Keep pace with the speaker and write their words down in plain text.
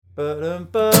Good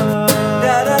enough.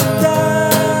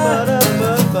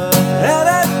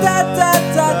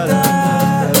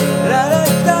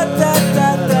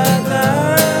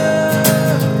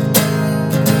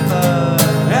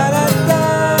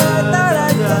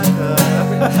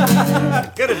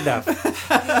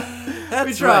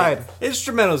 We tried. Right.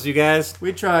 Instrumentals, you guys.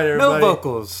 We tried, everybody. No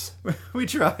vocals. We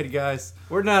tried, guys.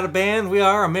 We're not a band. We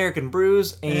are American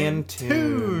Brews and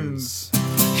Tunes.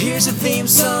 Here's a theme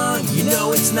song, you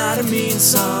know it's not a mean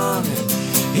song.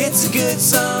 It's a good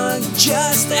song,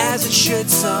 just as it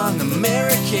should song.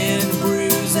 American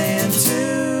Brews and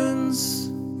Tunes.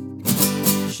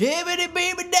 Shibbity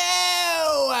beeby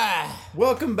dow.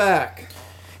 Welcome back.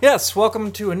 Yes,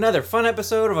 welcome to another fun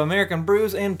episode of American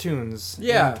Brews and Tunes.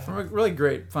 Yeah, a really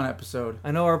great, fun episode. I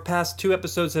know our past two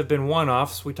episodes have been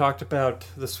one-offs. We talked about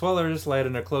The Swellers, Light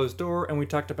in a Closed Door, and we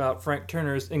talked about Frank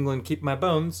Turner's England Keep My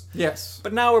Bones. Yes.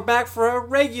 But now we're back for a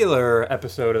regular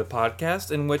episode of the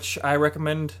podcast in which I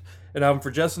recommend an album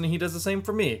for Justin and he does the same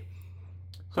for me.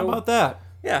 How about that?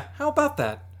 Yeah, how about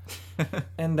that?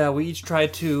 And we each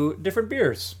tried two different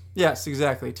beers. Yes,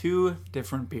 exactly. Two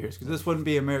different beers. Because this wouldn't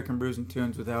be American Brews and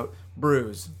Tunes without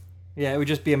brews. Yeah, it would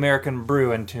just be American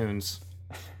Brew and Tunes.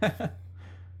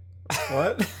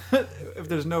 What? If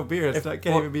there's no beer, it can't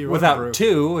even be one without brew.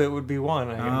 two, it would be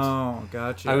one. Oh,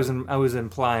 gotcha. I was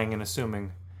implying and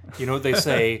assuming. You know what they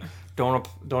say? Don't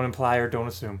imply or don't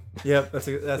assume. Yep,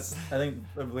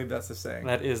 I believe that's the saying.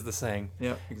 That is the saying.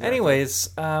 Yep, exactly.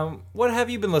 Anyways, what have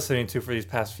you been listening to for these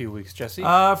past few weeks, Jesse?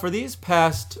 For these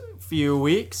past few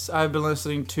weeks, I've been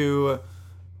listening to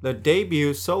the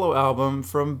debut solo album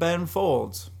from Ben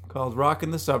Folds called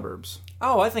Rockin' the Suburbs.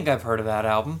 Oh, I think I've heard of that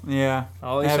album. Yeah.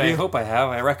 At least I hope I have.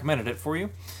 I recommended it for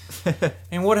you.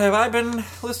 And what have I been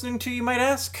listening to, you might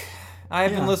ask?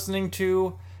 I've been listening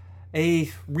to a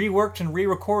reworked and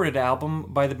re-recorded album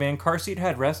by the band Car Seat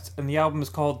Headrest, and the album is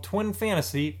called Twin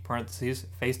Fantasy, parentheses,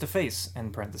 Face to Face,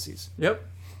 end parentheses. Yep.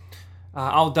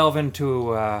 I'll delve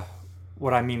into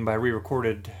what I mean by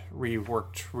re-recorded,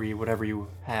 reworked, whatever you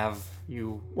have,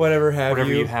 Whatever have whatever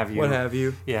you. you have you. What have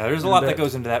you. Yeah, there's a lot that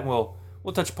goes into that, and we'll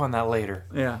touch upon that later.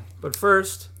 Yeah. But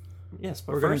first, Yes,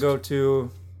 but we're going to go to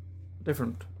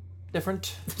different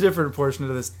portion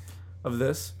of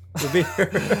this. The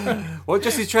beer. What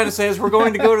Jesse's trying to say is we're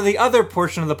going to go to the other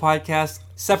portion of the podcast,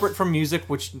 separate from music,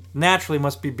 which naturally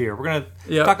must be beer. We're going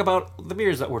to talk about the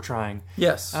beers that we're trying.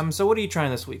 Yes. So what are you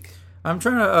trying this week? I'm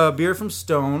trying a beer from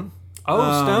Stone.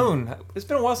 Oh, Stone. It's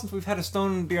been a while since we've had a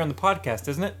Stone beer on the podcast,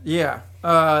 isn't it? Yeah.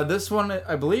 This one,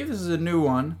 I believe this is a new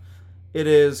one. It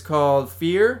is called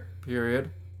Fear,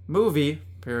 Movie,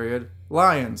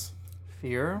 Lions.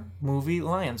 Fear, Movie,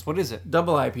 Lions. What is it?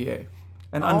 Double IPA.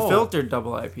 An unfiltered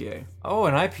double IPA. Oh,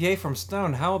 an IPA from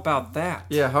Stone. How about that?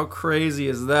 Yeah, how crazy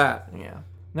is that? Yeah.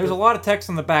 There's a lot of text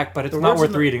on the back, but it's not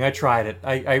worth reading. I tried it.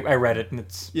 I read it, and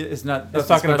it's not. It's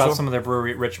talking about some of their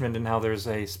brewery at Richmond and how there's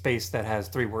a space that has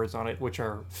 3 words on it, which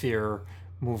are Fear,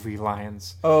 Movie,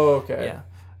 Lions. Oh, okay. Yeah.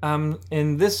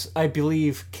 And this, I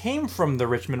believe, came from the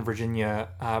Richmond, Virginia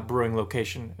brewing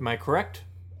location. Am I correct?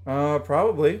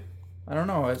 Probably. I don't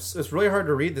know. It's really hard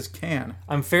to read this can.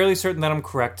 I'm fairly certain that I'm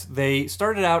correct. They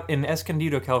started out in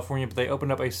Escondido, California, but they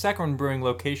opened up a second brewing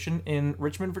location in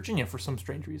Richmond, Virginia for some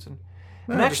strange reason.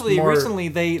 And actually, recently,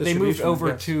 they moved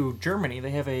over to Germany.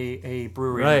 They have a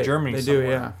brewery in Germany somewhere. They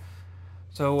do, yeah.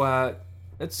 So,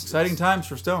 it's exciting times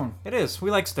for Stone. It is.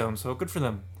 We like Stone, so good for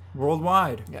them.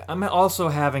 Worldwide. Yeah. I'm also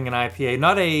having an IPA.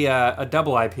 Not a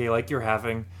double IPA like you're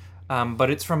having, but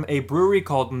it's from a brewery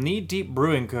called Knee Deep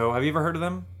Brewing Co. Have you ever heard of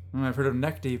them? I've heard of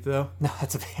Neck Deep, though. No,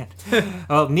 that's a band.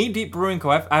 Well, Knee Deep Brewing Co.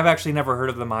 I've actually never heard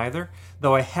of them either,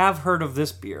 though I have heard of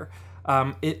this beer.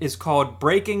 It is called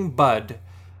Breaking Bud.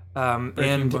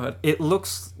 Bud. It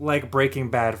looks like Breaking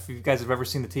Bad. If you guys have ever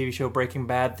seen the TV show Breaking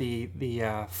Bad, the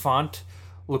font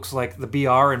looks like the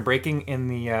BR in Breaking and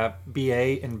the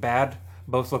BA in Bad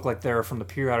both look like they're from the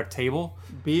periodic table.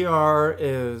 BR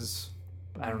is,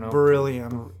 I don't know,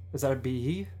 beryllium. Is that a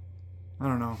BE? I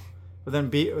don't know. But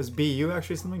then was BU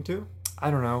actually something too?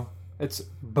 I don't know. It's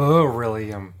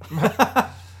beryllium.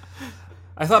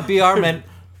 I thought BR meant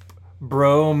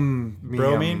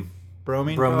bromine.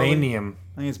 Bromanium.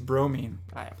 I think it's bromine.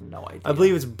 I have no idea. I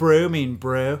believe it's bromine,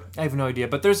 bro. I have no idea.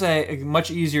 But there's a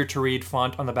much easier to read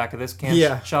font on the back of this can.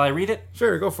 Yeah. Shall I read it?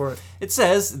 Sure, go for it. It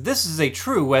says, "This is a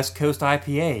true West Coast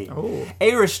IPA. Oh.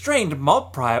 A restrained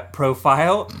malt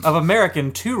profile of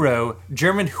American two-row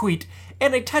German wheat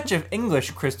and a touch of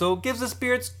English crystal gives this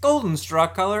beer its golden straw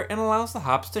color and allows the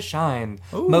hops to shine.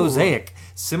 Ooh. Mosaic,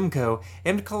 Simcoe,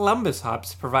 and Columbus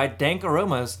hops provide dank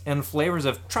aromas and flavors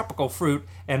of tropical fruit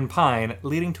and pine,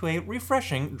 leading to a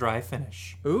refreshing dry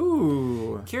finish.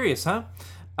 Ooh. Curious, huh?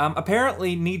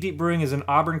 Apparently, Knee Deep Brewing is in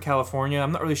Auburn, California.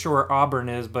 I'm not really sure where Auburn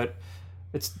is, but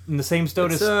it's in the same state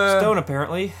as Stone,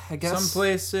 apparently, I guess.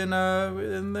 Someplace in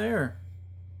there.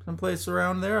 Someplace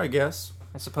around there, I guess.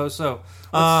 I suppose so.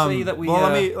 Let's see that we... Well,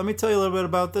 let me tell you a little bit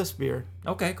about this beer.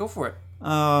 Okay, go for it.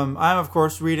 I'm, of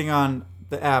course, reading on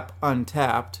the app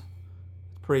Untapped.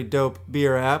 Pretty dope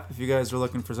beer app, if you guys are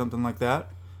looking for something like that.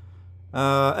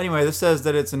 Anyway, this says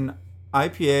that it's an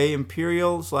IPA,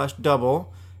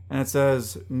 Imperial/double, and it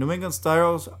says New England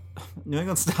style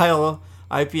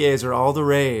IPAs are all the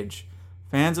rage.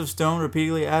 Fans of Stone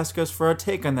repeatedly ask us for a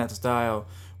take on that style,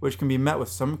 which can be met with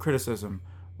some criticism.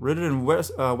 Rooted in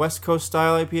West Coast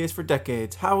style IPAs for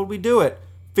decades, how would we do it?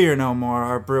 Fear no more.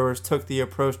 Our brewers took the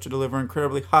approach to deliver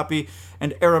incredibly hoppy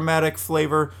and aromatic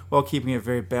flavor while keeping it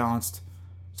very balanced.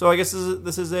 So I guess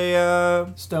this is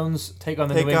a Stone's take on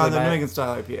the take New on England the New England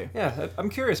style IPA. Yeah, I'm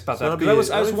curious about So that. that'll Because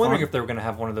be- I was that'll be wondering fun. if they were going to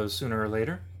have one of those sooner or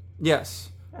later. Yes.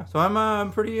 Yeah. So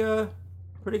I'm pretty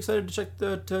excited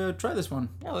to try this one.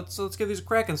 Yeah, let's give these a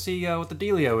crack and see what the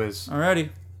dealio is. Alrighty.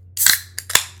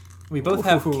 We both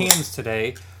have Ooh. cans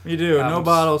today, We do. No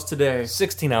bottles today.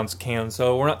 16-ounce cans,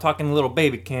 so we're not talking little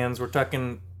baby cans. We're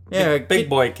talking Yeah, big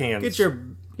boy cans.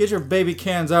 Get your baby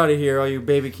cans out of here, all you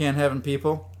baby can having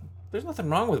people. There's nothing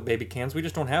wrong with baby cans. We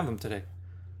just don't have them today.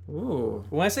 Ooh.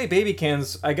 When I say baby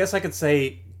cans, I guess I could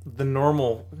say the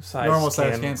normal size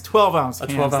Cans, 12-ounce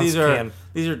cans. 12-ounce these can.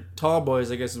 are tall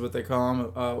boys, I guess is what they call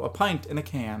them. A pint in a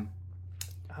can.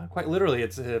 Quite literally,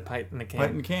 it's a pint in a can.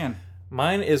 Pint in a can.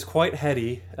 Mine is quite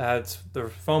heady. It's the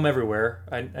foam everywhere.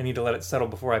 I need to let it settle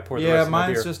before I pour the Yeah, rest of my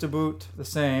mine's beer. just about the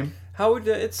same. How would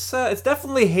it's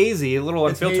definitely hazy, a little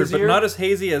It's unfiltered, but hazier? not as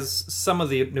hazy as some of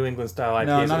the New England style IPAs.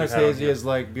 No, that not we've as had on hazy here. as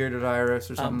like Bearded Iris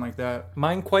or something like that.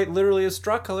 Mine quite literally is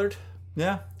straw colored,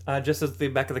 Yeah, just as the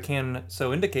back of the can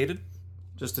so indicated.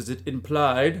 just as it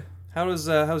implied.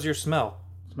 How's your smell?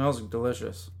 Smells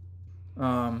delicious.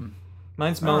 Mine I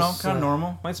don't smells know, kind of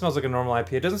normal. Mine smells like a normal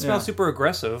IPA. It doesn't smell Yeah. super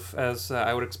aggressive as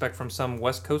I would expect from some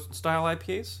West Coast style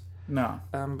IPAs. No.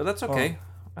 But that's okay.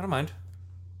 I don't mind.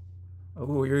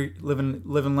 Oh, you're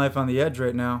living life on the edge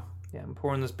right now. Yeah, I'm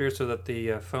pouring this beer so that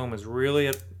the foam is really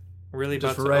about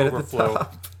Just to right overflow.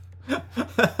 at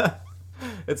the top.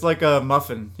 It's like a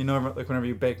muffin. You know, like whenever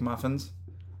you bake muffins.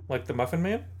 Like the Muffin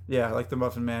Man? Yeah, like the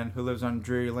Muffin Man who lives on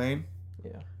Drury Lane.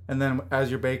 Yeah. And then as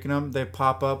you're baking them, they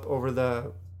pop up over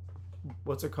the,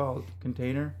 what's it called?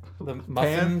 Container? The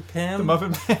muffin pan? The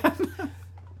muffin pan.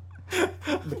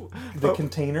 The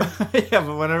container? Yeah,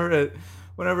 but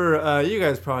whenever you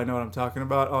guys probably know what I'm talking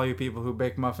about, all you people who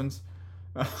bake muffins,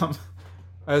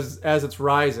 as it's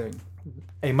rising,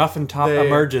 A muffin top they-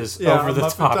 emerges yeah, over a the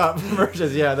muffin top.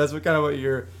 emerges. Yeah, that's what kind of what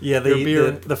your Yeah, your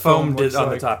beer the foam did looks on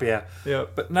like. the top, yeah.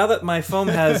 Yep. But now that my foam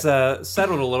has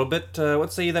settled a little bit,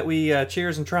 let's say that we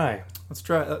cheers and try. Let's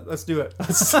try. Let's do it.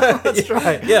 Let's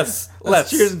try. Yes, Let's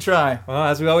cheers and try. Well,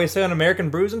 as we always say on American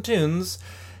Brews and Tunes,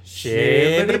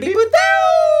 Shibbity-boo-doo!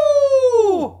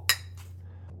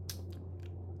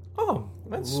 Oh,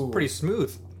 that's Ooh. pretty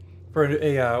smooth for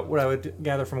a what I would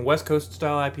gather from a West Coast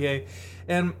style IPA.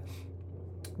 And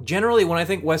generally, when I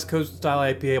think West Coast style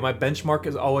IPA, my benchmark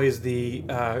is always the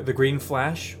Green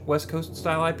Flash West Coast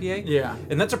style IPA. Yeah.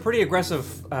 And that's a pretty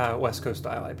aggressive West Coast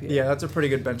style IPA. Yeah, that's a pretty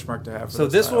good benchmark to have. For So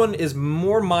this style. one is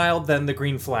more mild than the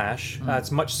Green Flash.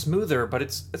 It's much smoother, but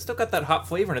it's still got that hop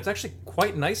flavor, and it's actually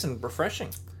quite nice and refreshing.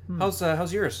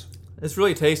 How's yours? It's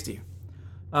really tasty.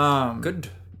 Good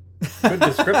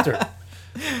descriptor.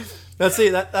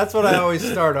 That's what I always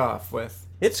start off with.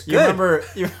 It's good. You remember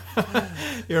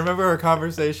you remember our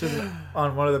conversation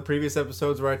on one of the previous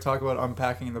episodes where I talk about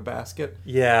unpacking the basket?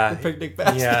 Yeah. The picnic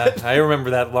basket. Yeah, I remember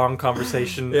that long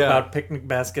conversation Yeah. about picnic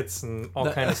baskets and all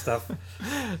kind of stuff.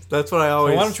 That's what I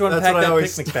always. why don't you that's unpack what I that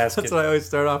always- picnic basket? That's what I always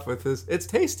start off with. Is it's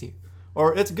tasty,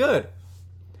 or it's good.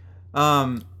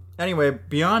 Anyway,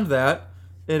 beyond that,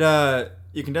 it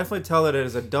you can definitely tell that it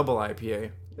is a double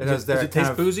IPA. It has that does it kind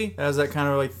taste of, boozy? It has that kind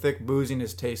of like thick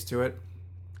booziness taste to it.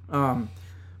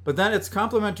 But then it's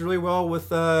complemented really well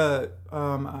with I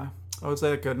would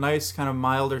say like a nice kind of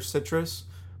milder citrus,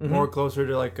 more closer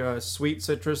to like a sweet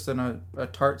citrus than a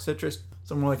tart citrus.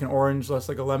 So more like an orange, less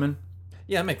like a lemon.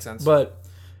 Yeah, it makes sense. But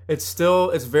it's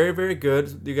very, very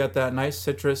good. You got that nice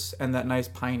citrus and that nice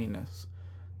pininess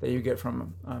that you get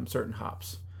from certain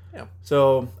hops. Yeah.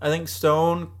 So I think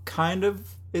Stone kind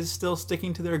of is still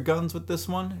sticking to their guns with this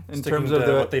one in Sticking terms of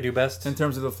to what they do best. in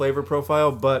terms of the flavor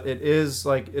profile, but it is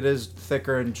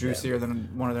thicker and juicier than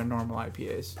one of their normal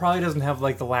IPAs. Probably doesn't have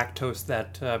like the lactose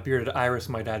that Bearded Iris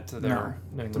might add to their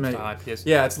No. New England style IPAs.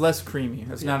 Yeah, it's less creamy.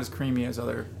 It's not as creamy as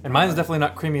other. And mine's definitely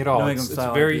not creamy at all. New It's, England it's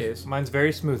style very IPAs. mine's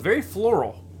very smooth, very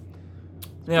floral.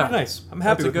 Yeah, Pretty nice. I'm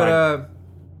happy that's with mine.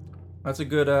 That's a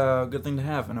good thing to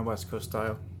have in a West Coast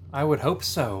style. I would hope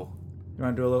so. You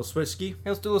want to do a little switch ski? Hey,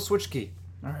 let's do a switch key.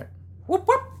 All right. Whoop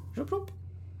whoop. Whoop, whoop.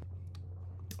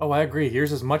 Oh, I agree.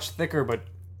 Yours is much thicker, but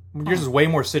yours is way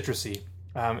more citrusy,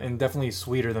 and definitely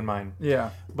sweeter than mine.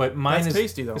 Yeah. But mine That's is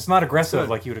tasty, though. It's not aggressive Good.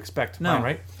 like you'd expect. No. Mine,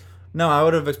 right? No, I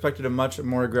would have expected a much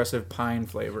more aggressive pine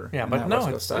flavor. Yeah, in but that no, West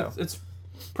Coast style. it's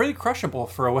pretty crushable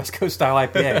for a West Coast style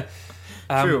IPA.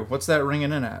 True. What's that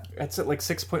ringing in at? It's at like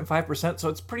 6.5%, so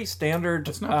it's pretty standard.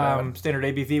 That's not bad. Standard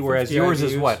ABV. Whereas 50 yours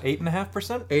is IBUs. what,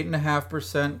 8.5%?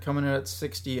 8.5% coming in at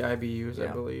 60 IBUs, I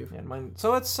believe. And mine.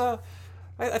 So it's. I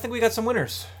think we got some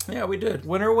winners. Yeah, we did.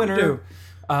 Winner, winner. We do.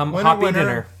 Hoppy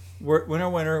dinner.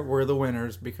 Winner. We're the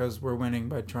winners because we're winning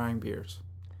by trying beers.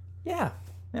 Yeah,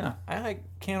 Yeah, I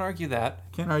can't argue that.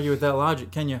 can't argue with that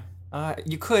logic, can you?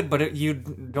 You could, but you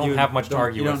don't You have much to don't-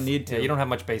 argue you with. don't need to. Yeah, you don't have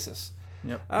much basis.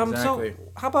 Yep. So Exactly.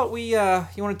 how about we? You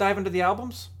want to dive into the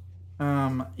albums?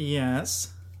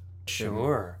 Yes.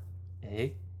 Sure. Eh?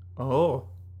 Oh.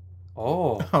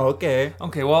 Oh. Okay.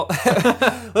 Okay. Well,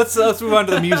 let's move on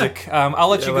to the music. I'll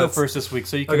let you go let's- first this week,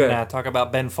 so you can Okay. talk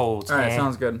about Ben Folds. All right, Eh?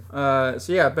 sounds good. So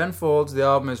yeah, Ben Folds. The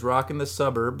album is "Rockin' the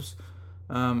Suburbs,"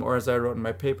 or as I wrote in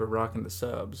my paper, "Rockin' the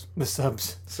Subs." The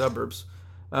subs. Suburbs.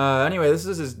 Anyway, this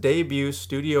is his debut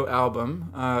studio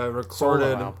album,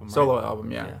 recorded Solo album, right?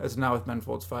 album. Yeah, Yeah. it's now with Ben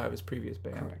Folds 5, his previous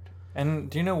band. Correct. And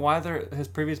do you know why his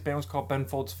previous band was called Ben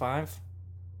Folds 5?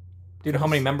 Do you know how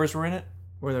many members were in it?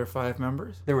 Were there 5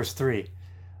 members? There was 3.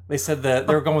 They said that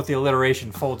they were going with the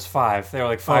alliteration Folds 5. They were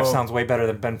like, 5 Oh. sounds way better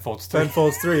than Ben Folds 3. Ben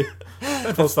Folds 3.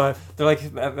 Ben Folds 5. They're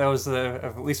like, that was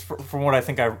at least from what I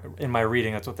think in my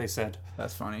reading, that's what they said.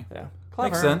 That's funny. Yeah, clever.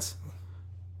 Makes sense.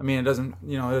 I mean, it doesn't.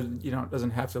 It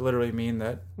doesn't have to literally mean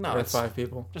that No, there are it's 5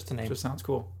 people. just a name. It just sounds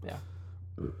cool. Yeah.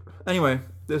 Anyway,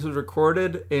 this was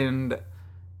recorded in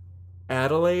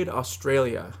Adelaide,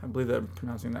 Australia. I believe I'm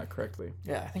pronouncing that correctly.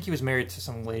 Yeah, I think he was married to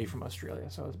some lady from Australia,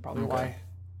 so that's probably Okay.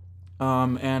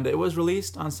 why. And it was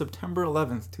released on September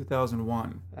 11th,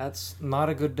 2001. That's not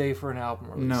a good day for an album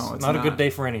release. No, it's not a good not. day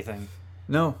for anything.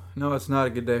 No, it's not a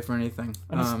good day for anything.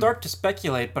 And it's dark to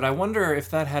speculate, but I wonder if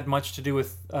that had much to do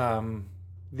with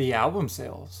the album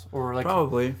sales, or like,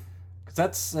 Probably. because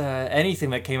that's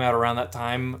anything that came out around that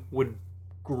time would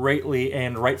greatly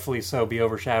and rightfully so be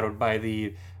overshadowed by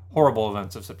the horrible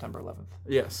events of September 11th.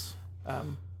 Yes.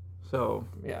 So,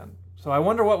 Yeah. So I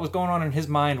wonder what was going on in his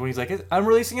mind when he's like, "I'm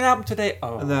releasing an album today."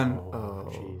 Oh, and then,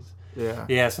 jeez. yeah.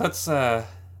 Yeah, so that's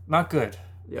not good.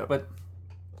 Yeah. But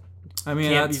I mean,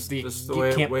 can't that's be- just the you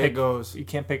way, can't way pick- it goes. you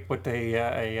can't pick what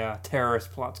a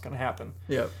terrorist plot's going to happen.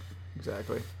 Yep.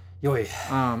 Exactly. Yoy.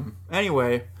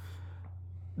 Anyway,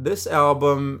 this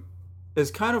album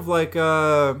is kind of like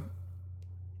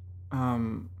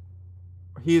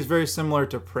he is very similar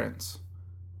to Prince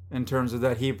in terms of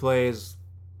that he plays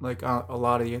like a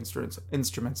lot of the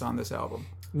instruments on this album.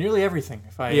 Nearly everything.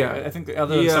 Yeah. I think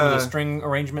other than some of the He, string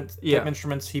arrangement yeah. type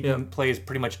instruments, he Yeah. plays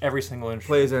pretty much every single instrument.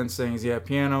 Plays and sings, yeah,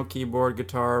 piano, keyboard,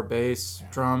 guitar, bass,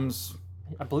 drums.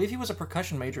 I believe he was a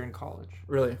percussion major in college.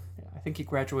 Really? Yeah, I think he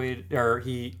graduated, or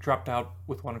he dropped out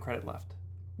with 1 credit left.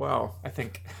 Wow. I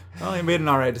think. Well, he made an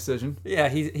alright decision. Yeah,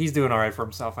 he's doing all right for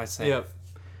himself, I say. Yep.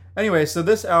 Anyway, so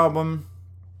this album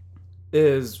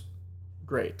is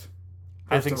great.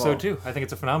 I First think of so all. too. I think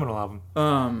it's a phenomenal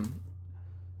album.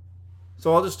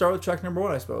 So I'll just start with track number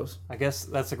 1, I suppose. I guess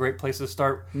that's a great place to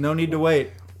start. No need to wait.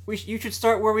 You should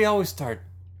start where we always start,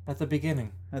 at the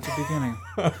beginning. At the beginning.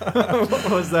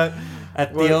 What was that?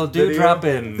 At What the old video? Dewdrop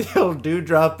In. The old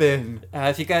Dewdrop In.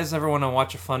 If you guys ever want to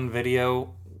watch a fun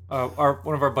video,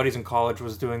 one of our buddies in college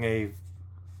was doing a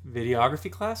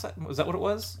videography class. Was that what it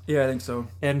was? Yeah, I think so.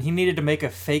 And he needed to make a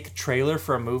fake trailer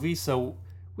for a movie, so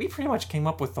we pretty much came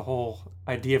up with the whole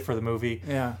idea for the movie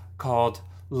Yeah. called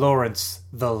Lawrence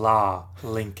the Law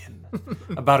Lincoln,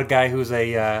 about a guy who's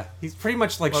he's pretty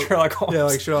much like Sherlock Holmes. Yeah,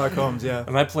 like Sherlock Holmes, yeah.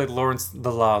 And I played Lawrence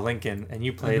the Law Lincoln, and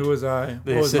you played Who was I?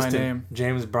 the What was my assistant, name?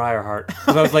 James Briarhart.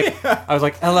 'Cause I was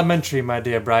like, elementary, my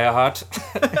dear Briarhart.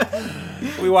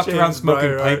 We walked James around smoking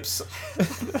Briarhart. pipes.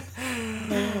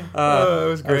 It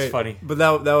was great. That was funny. But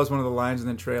that was one of the lines in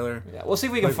the trailer. Yeah, we'll see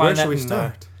if we can Like, where find that. should we in,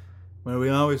 start? Where we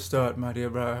always start, my dear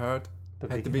Briarhart.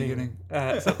 At the beginning.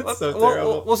 So So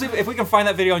terrible. we'll see if we can find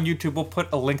that video on YouTube. We'll put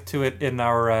a link to it in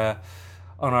our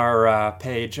on our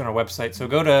page, on our website. So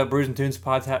go to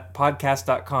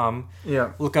bruiseandtunespodcast.com.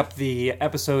 Yeah. Look up the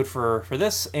episode for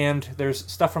this, and there's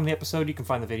stuff from the episode. You can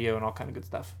find the video and all kind of good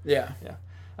stuff. Yeah. Yeah.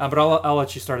 But I'll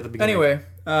let you start at the beginning. Anyway,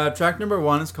 track number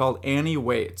 1 is called Annie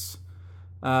Waits.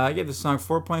 I gave the song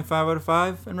 4.5 out of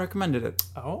 5 and recommended it.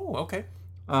 Oh, okay.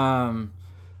 How do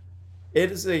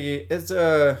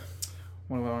I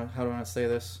want to say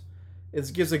this?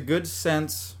 It gives a good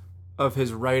sense of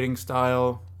his writing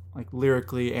style, like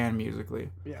lyrically and musically.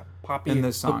 Yeah. Poppy, In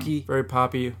this song, hooky, very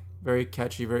poppy, very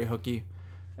catchy, very hooky,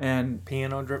 and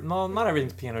piano driven. No, not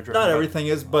everything's piano driven. not but everything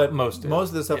is, but most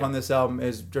of the stuff yeah. on this album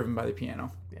is driven by the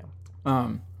piano. Yeah.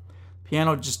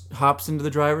 Piano just hops into the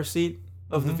driver's seat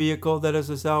of the vehicle that is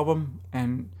this album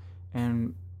and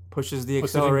pushes the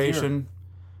Puts it in acceleration,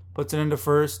 puts it into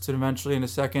first and eventually into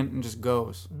second, and just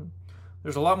goes.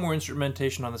 There's a lot more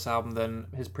instrumentation on this album than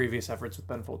his previous efforts with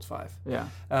Ben Folds 5. Yeah.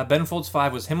 Ben Folds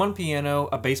 5 was him on piano,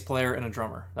 a bass player, and a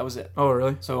drummer. That was it. Oh,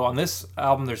 really? So on this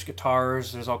album, there's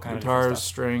guitars, there's all kind of Guitars, different stuff.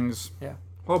 strings, Yeah. a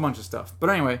whole bunch of stuff. But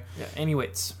anyway, Yeah. Annie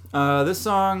Waits. this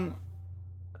song,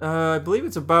 I believe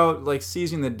it's about like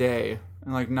seizing the day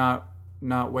and like not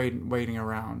waiting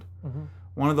around. Mm-hmm.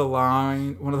 One of the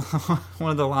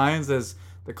lines is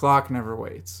the clock never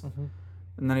waits,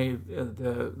 and then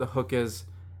the hook is,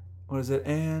 what is it?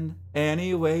 And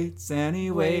Annie waits for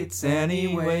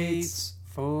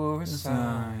for a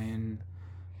sign.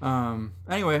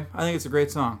 Anyway, I think it's a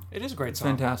great song. It is a great It's song.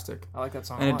 fantastic, I like that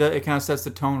song and a lot. it kind of sets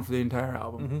the tone for the entire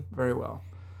album very well.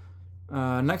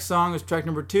 Next song is track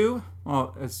number 2.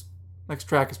 Well, next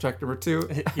track is track number 2.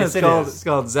 Yes, It's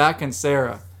called Zach and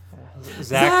Sarah.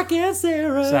 Zach and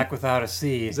Sarah. Zach without a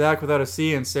C. Zach without a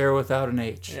C and Sarah without an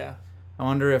H. Yeah. I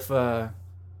wonder if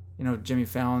Jimmy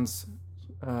Fallon's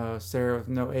Sarah with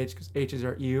no H because H's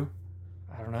are U.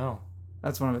 I don't know.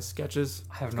 That's one of his sketches.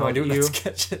 I have It's no called idea what U. that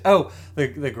sketch is. Oh, the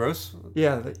gross.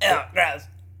 Yeah. Yeah, gross.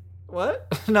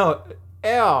 What? No.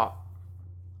 L.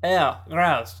 Yeah,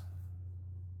 gross.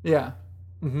 Yeah.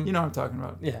 Mhm. You know what I'm talking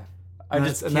about. Yeah. I And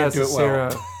just that's- and can't that's do it Sarah,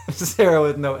 well. Sarah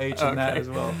with no H in that Okay. as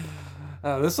well.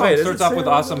 This song Wait, is starts it off with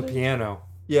Sarah awesome without a- piano.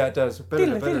 Yeah, it does. That's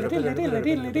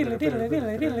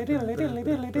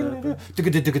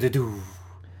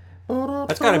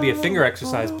got to be a finger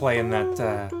exercise playing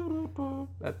that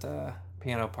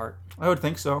piano part. I would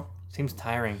think so. Seems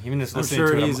tiring. Even just I'm listening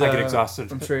sure to it, he's. I get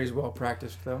exhausted. I'm sure he's well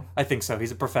practiced though. I think so.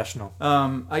 He's a professional.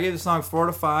 I gave the song 4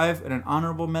 to 5 and an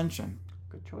honorable mention.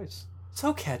 Good choice.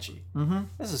 So catchy. Mm-hmm.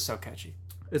 This is so catchy.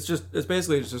 It's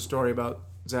basically just a story about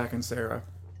Zach and Sarah.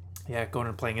 Yeah, going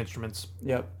and playing instruments.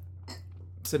 Yep.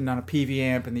 Sitting on a PV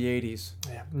amp in the 80s.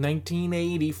 Yeah.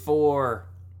 1984.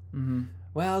 Mm-hmm.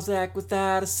 Well, Zach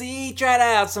without a C tried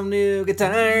out some new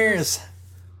guitars.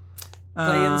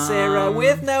 Playing Sarah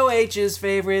with no H's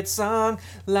favorite song.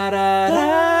 La da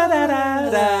da da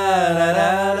da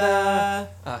da da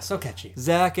da. So catchy.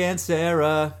 Zach and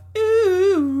Sarah.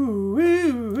 Ooh,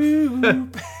 ooh, ooh.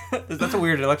 That's a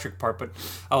weird electric part, but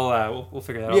we'll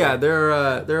figure that out. Yeah, there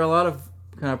are a lot of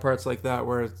kind of parts like that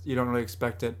where you don't really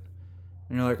expect it,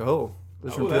 and you're like, oh,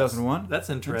 this is from 2001. That's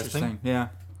interesting. Yeah.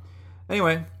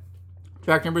 Anyway,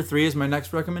 track number 3 is my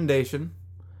next recommendation.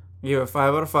 I give it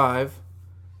 5 out of 5,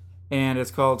 and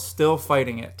it's called "Still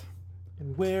Fighting It."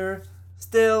 And we're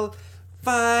still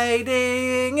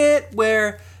fighting it.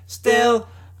 We're still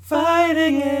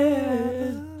fighting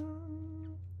it.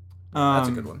 That's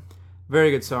a good one.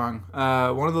 Very good song.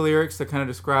 One of the lyrics that kind of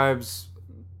describes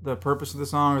the purpose of the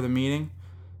song or the meaning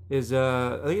is,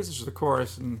 I think it's just the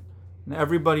chorus, and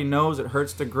everybody knows it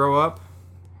hurts to grow up.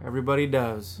 Everybody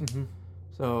does. Mm-hmm.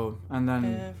 So, and then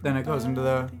it goes into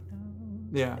the,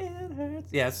 yeah. It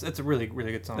hurts. Yeah, it's a really,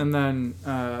 really good song. And then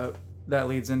that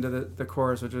leads into the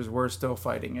chorus, which is "We're still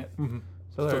fighting it." Mm-hmm.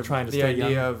 So Still trying to the stay idea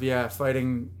young. of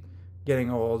fighting getting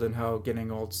old and how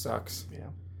getting old sucks. Yeah.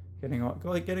 Getting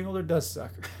older does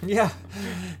suck. Yeah.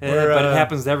 But it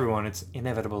happens to everyone. It's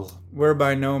inevitable. We're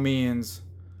by no means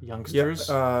Youngsters,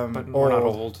 but old. we're not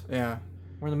old. Yeah,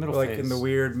 We're in the middle like phase. in the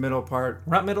weird middle part.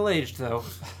 We're not middle-aged, though.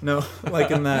 No,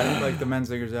 like in that, like the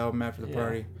Menzingers album After the Yeah.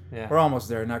 Party. Yeah. We're almost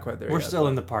there, not quite there We're yet. still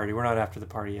in the party. We're not after the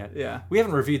party yet. Yeah, We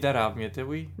haven't reviewed that album yet, did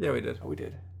we? yeah, we did. Oh, we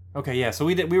did. Okay, yeah. So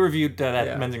we reviewed that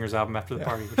Yeah. Menzingers album After the Yeah.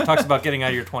 Party, which talks about getting out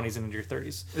of your 20s and into your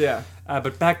 30s. Yeah.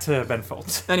 But back to Ben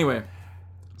Folds. Anyway,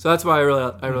 so that's why I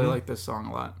really Mm-hmm. like this song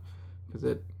a lot, because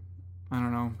it, I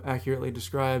don't know, accurately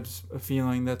describes a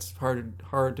feeling that's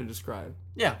hard to describe.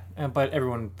 Yeah, but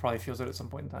everyone probably feels it at some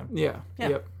point in time. Yeah. Yeah.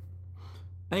 Yep.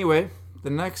 Anyway, the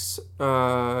next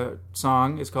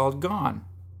song is called "Gone,"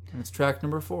 and it's track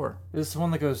number 4. This is the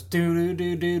one that goes do do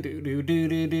do do do do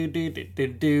do do do do do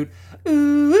do.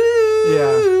 Ooh.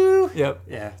 Yeah. Yep.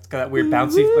 Yeah, it's got that weird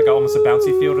bouncy, like almost a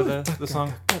bouncy feel to the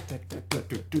song.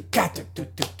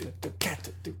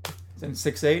 It's in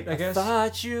 6/8, I guess.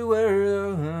 Thought you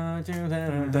were.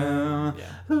 Yeah.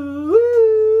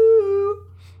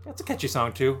 That's a catchy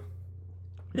song too.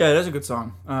 Yeah, it is a good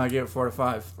song. I give it 4 to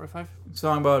 5. 4 to 5.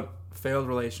 Song about failed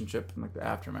relationship and like the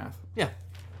aftermath. Yeah.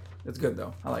 It's good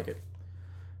though. I like it.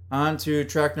 On to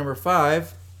track number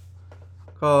 5,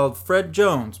 called Fred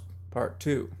Jones, Part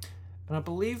 2. And I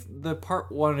believe the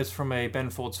part 1 is from a Ben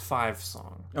Folds 5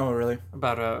 song Oh, really?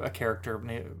 about a character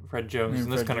named Fred Jones, Named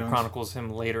and this Fred kind of Jones. chronicles him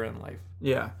later in life.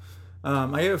 Yeah.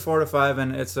 I give it 4 to 5,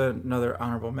 and it's another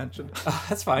honorable mention.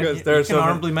 That's fine. Because You there's can so many-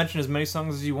 honorably mention as many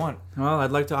songs as you want. Well,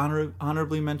 I'd like to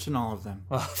honorably mention all of them.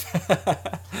 Well,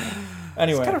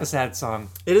 Anyway, it's kind of a sad song.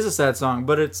 it is a sad song,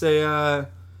 but it's a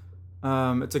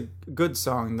good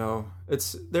song though.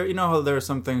 It's there. You know how there are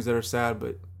some things that are sad,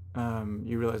 but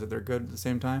you realize that they're good at the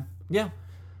same time. Yeah.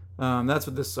 That's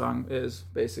what this song is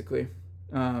basically.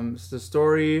 It's the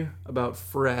story about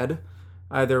Fred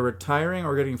either retiring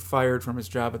or getting fired from his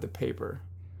job at the paper.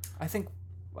 I think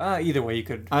either way you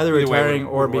could. Either way retiring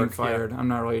would or being work, yeah. fired. I'm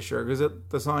not really sure because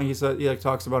the song he said he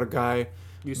talks about a guy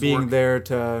Used to being work. there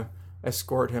to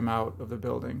escort him out of the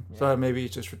building. So maybe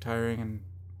he's just retiring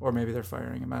or maybe they're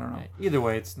firing him. I don't know. Either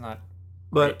way, it's not.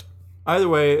 But either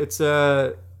way, it's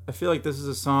I feel like this is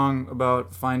a song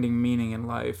about finding meaning in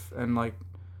life and like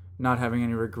not having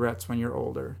any regrets when you're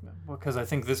older. Well, because I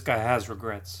think this guy has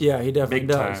regrets. Yeah, he definitely Big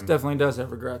does. time. Definitely does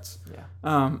have regrets. Yeah.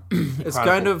 It's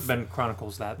kind of Ben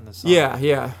chronicles that in this song.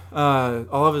 yeah.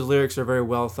 All of his lyrics are very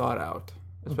well thought out,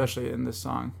 especially in this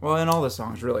song. Well, in all the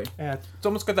songs, really. Yeah, it's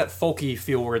almost got that folky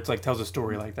feel where it's like tells a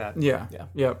story like that. Yeah. Yeah.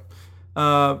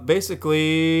 Yep.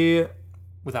 Basically,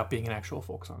 Without being an actual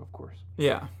folk song, of course.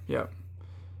 yeah.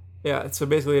 So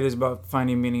basically, it is about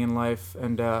finding meaning in life,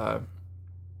 and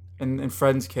in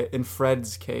Fred's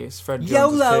case, Fred Jones'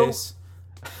 YOLO. case,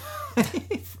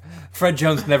 Fred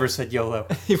Jones never said YOLO.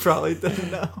 he probably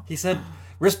didn't know. He said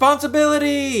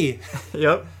responsibility.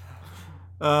 Yep.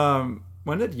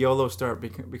 When did YOLO start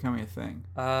becoming a thing?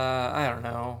 I don't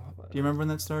know. Do you remember when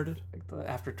that started? Like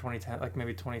after 2010, like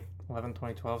maybe 2011,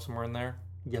 2012, somewhere in there.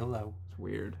 YOLO. It's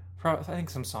weird. I think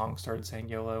some songs started saying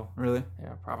YOLO. Really?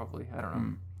 Yeah, probably. I don't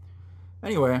know.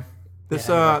 Anyway, this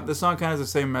Yeah, anyway. this song kind of has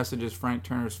the same message as Frank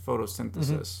Turner's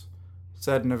Photosynthesis,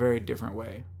 said in a very different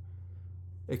way.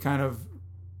 It kind of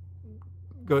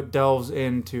delves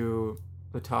into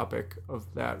the topic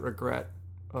of that regret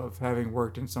of having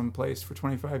worked in some place for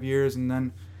 25 years and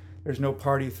then there's no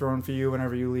party thrown for you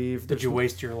whenever you leave. Did you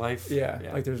waste your life? Yeah,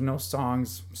 like there's no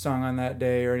songs sung on that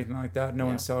day or anything like that. No Yeah.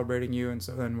 one's celebrating you, and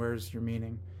so then where's your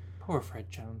meaning? Poor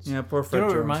Fred Jones. Yeah, poor You Fred know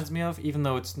what it Jones. reminds me of, even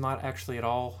though it's not actually at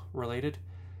all related?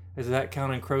 Is that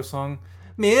Counting Crow song?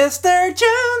 Mr.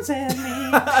 Jones and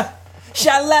me.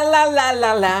 Sha la la la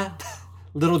la la.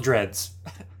 Little Dreads.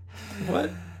 What?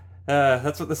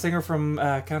 That's what the singer from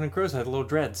Counting Crows had, Little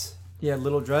Dreads. Yeah,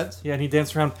 Little Dreads? Yeah, and he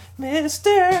danced around,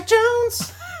 Mr.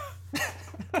 Jones.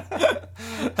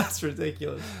 That's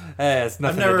ridiculous. It's I've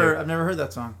nothing never to heard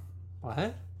that song. do. What?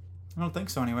 I don't think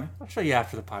so anyway. I'll show you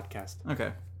after the podcast.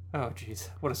 Okay. Oh, jeez.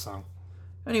 What a song.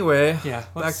 Anyway, Yeah.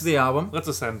 back to the album. Let's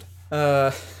ascend.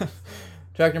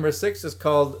 Track number 6 is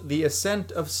called The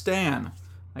Ascent of Stan.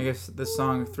 I guess this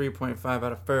song 3.5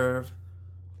 out of 5.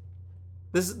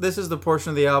 This is the portion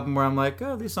of the album where I'm like,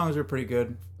 oh, these songs are pretty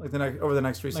good. Like over the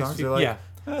next 3 songs, they're like, yeah.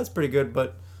 that's pretty good,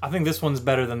 but I think this one's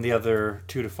better than the other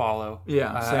two to follow.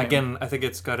 Yeah, same. Again, I think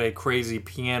it's got a crazy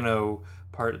piano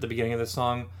part at the beginning of the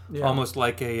song, Yeah. almost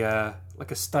like a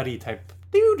study type.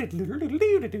 yeah,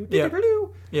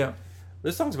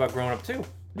 This song's about growing up too.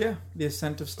 yeah, The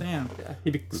Ascent of Stan.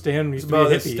 Stan used It's to be a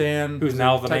about hippie, Stan, who's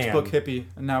now the textbook man. hippie,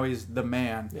 and now he's the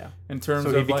man. Yeah. In terms So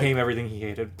of he became like, everything he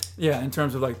hated. in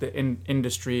terms of like the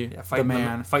industry, Yeah, the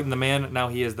man, fighting the man. Now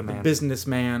he is the man.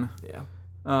 businessman. Yeah.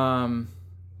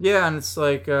 Yeah, and it's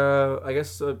like I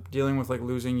guess dealing with like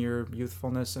losing your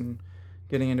youthfulness and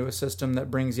getting into a system that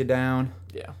brings you down.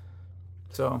 Yeah.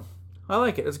 So I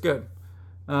like it. It's good.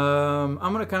 I'm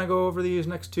gonna kind of go over these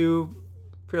next two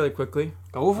fairly quickly.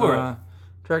 Go for it.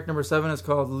 Track number 7 is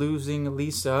called "Losing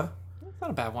Lisa." It's not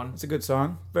a bad one. It's a good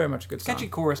song. Very much a good song. Catchy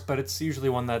chorus, but it's usually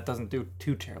one that doesn't do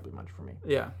too terribly much for me.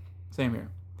 Yeah, same here.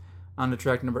 On to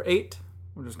track number 8,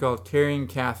 which is called "Carrying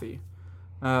Kathy."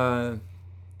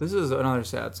 This is another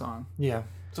sad song. Yeah.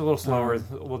 It's a little slower.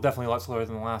 Well, definitely a lot slower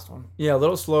than the last one. Yeah, a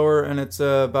little slower, and it's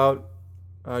about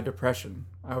depression,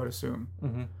 I would assume.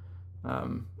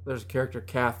 Mm-hmm. There's a character,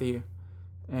 Kathy,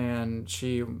 and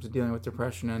she was dealing with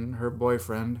depression, and her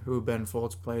boyfriend, who Ben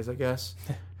Folds plays, I guess,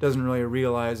 doesn't really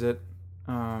realize it.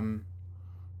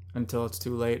 until it's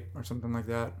too late or something like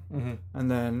that. Mm-hmm.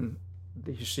 And then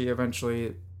she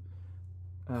eventually,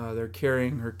 they're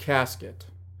carrying her casket,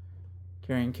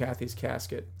 carrying Kathy's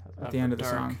casket at the end of the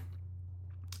song.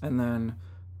 And then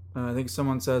I think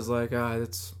someone says like,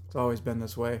 it's always been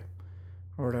this way,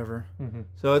 or whatever. Mm-hmm.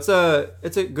 So it's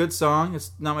a good song.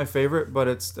 It's not my favorite, but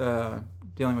it's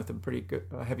dealing with a pretty good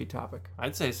heavy topic.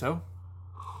 I'd say so.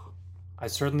 I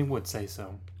certainly would say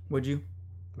so. Would you?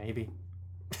 Maybe.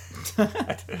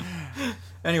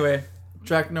 Anyway,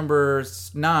 track number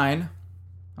 9.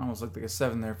 I almost looked like a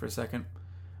 7 there for a second.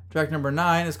 Track number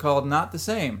 9 is called "Not the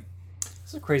Same."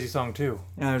 It's a crazy song too.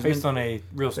 Yeah, based on a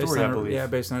real story, I believe. Yeah,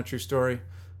 based on a true story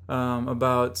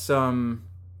about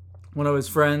one of his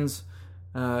friends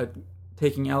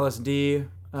taking LSD,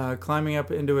 climbing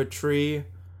up into a tree,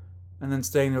 and then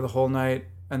staying there the whole night.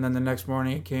 And then the next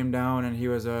morning it came down, and he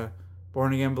was a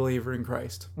born-again believer in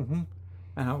Christ. Mm-hmm.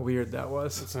 And how weird that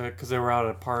was. It's because they were out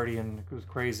at a party and it was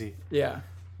crazy. Yeah.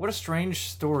 What a strange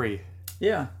story.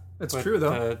 Yeah, it's But, true,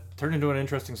 though. Turned into an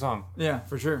interesting song. Yeah,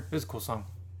 for sure. It was a cool song.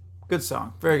 Good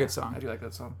song. Very good song. I do like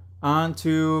that song. On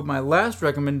to my last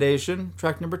recommendation,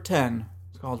 track number 10.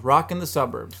 It's called "Rockin' the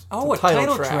Suburbs." Oh, It's a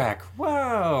title track.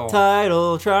 Wow.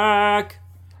 Title track.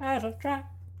 Title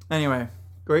track. Anyway,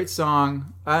 great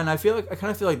song. And I kind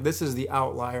of feel like this is the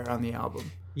outlier on the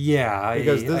album. Yeah,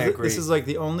 Because I agree. this is like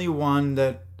the only one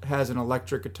that has an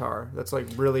electric guitar that's like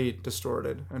really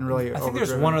distorted and really I think there's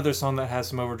overdriven. one other song that has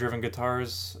some overdriven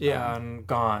guitars. Yeah. On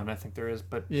Gone, I think there is.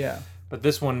 But Yeah.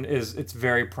 this one it's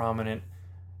very prominent.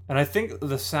 And I think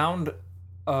the sound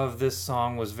of this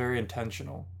song was very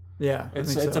intentional. Yeah.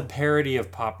 It's a parody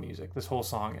of pop music. This whole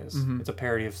song is. Mm-hmm. It's a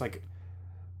parody of like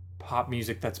pop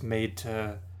music that's made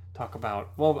to talk about.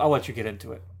 Well, I'll let you get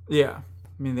into it. Yeah.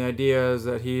 I mean, the idea is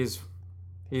that he's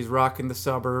rocking the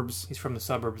suburbs, He's from the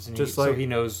suburbs, and Just so like- he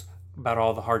knows about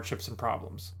all the hardships and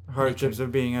problems. hardships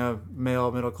of being a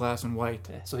male, middle class, and white.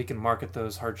 So he can market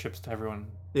those hardships to everyone.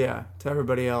 Yeah, to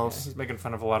everybody else. He's making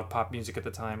fun of a lot of pop music at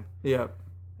the time. Yeah.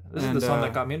 This And, is the song uh,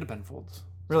 that got me into Ben Folds. It's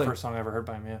Really? the first song I ever heard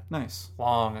by him, yeah. Nice.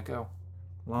 Long ago.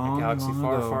 Long, A galaxy long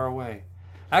far, ago. far away.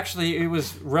 Actually, it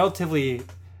was relatively...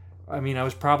 I mean, I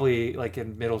was probably like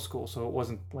in middle school, so it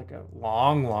wasn't like a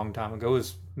long, long time ago. It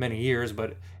was many years,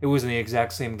 but it was in the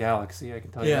exact same galaxy, I can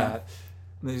tell you Yeah. that.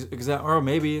 These exact, or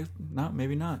maybe not.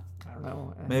 Maybe not. I don't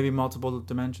know. Maybe multiple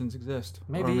dimensions exist.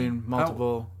 Maybe. Or, I mean,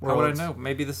 multiple How would I worlds. know?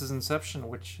 Maybe this is Inception,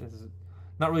 which is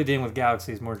not really dealing with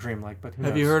galaxies, more dreamlike, but who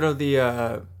Have knows? you heard of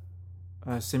the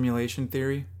simulation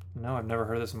theory? No, I've never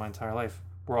heard this in my entire life.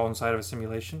 We're all inside of a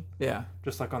simulation, Yeah.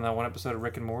 just like on that one episode of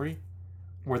Rick and Morty,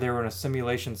 where they were in a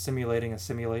simulation simulating a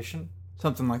simulation.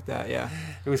 Something like that. Yeah.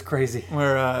 It was crazy.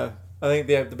 Where I think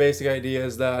the basic idea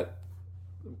is that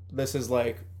this is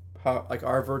like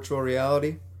our virtual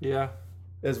reality Yeah.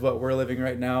 is what we're living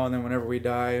right now, and then whenever we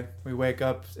die, we wake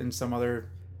up in some other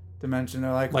dimension.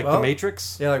 They're like, Like well, the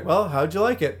Matrix? Yeah, like, well, how'd you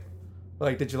like it?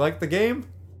 Like, did you like the game?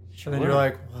 And then you're Sure.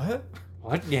 like, what?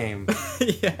 What game?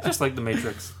 Yeah. Just like the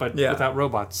Matrix, but Yeah. without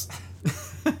robots.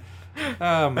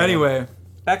 Oh, man. Anyway,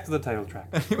 Back to the title track.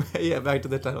 yeah, back to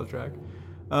the title track.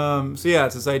 So yeah,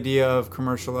 it's this idea of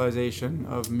commercialization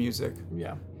of music,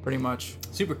 Yeah. pretty much.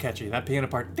 Super catchy. That piano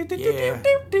part. Yeah.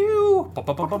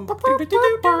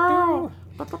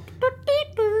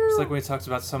 It's like when he talks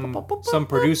about some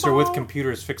producer with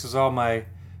computers fixes all my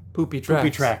Poopy tracks.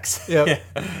 poopy tracks. Yep.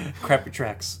 Yeah. Crappy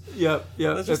tracks. Yep. It's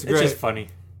That's just, great. it's just funny.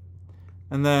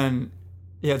 And then,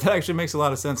 yeah, that actually makes a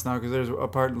lot of sense now because there's a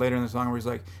part later in the song where he's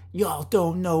like, "Y'all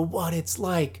don't know what it's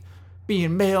like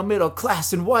being male, middle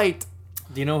class, and white."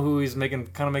 Do you know who he's making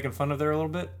fun of there a little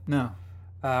bit? No.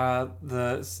 I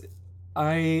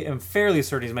am fairly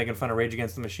certain he's making fun of Rage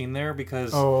Against the Machine there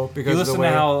because Oh, because you of the listen way.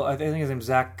 to how I think his name's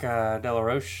Zach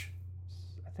Delaroche.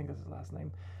 I think that's his last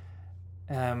name.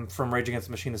 From Rage Against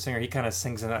the Machine, the singer, he kind of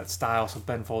sings in that style. So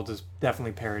Ben Folds is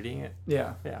definitely parodying it.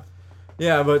 Yeah. Yeah.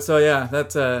 Yeah, but so yeah,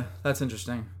 that's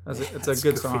interesting. It's a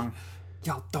good song.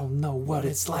 Y'all don't know what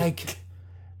it's like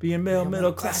Being male,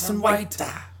 middle class, and white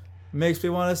makes me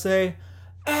want to say,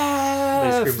 They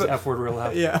F. screams the F word real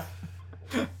loud. Yeah.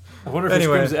 I wonder if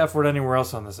Anyway. he screams the F word anywhere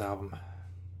else on this album.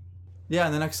 Yeah,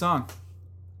 and the next song.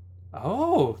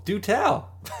 Oh, do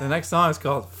tell. The next song is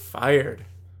called "Fired."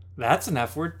 That's an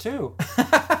F word too.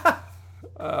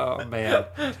 Oh man.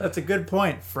 That's a good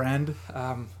point, friend.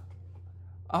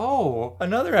 Oh,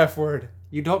 Another F word.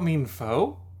 you don't mean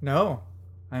foe? No,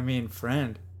 I mean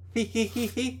friend. Hee hee hee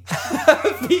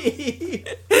hee.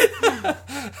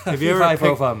 Have you ever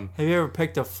picked, Fum? have you ever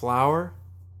picked a flower?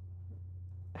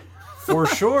 For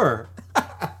sure.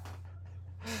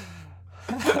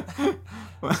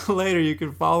 Well, later you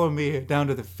can follow me down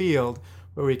to the field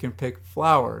where we can pick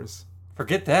flowers.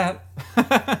 Forget that.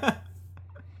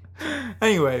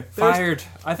 Anyway, Fired.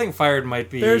 I think fired might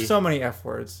be. There's so many F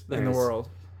words in the is. world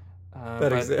that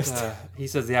but, exist. He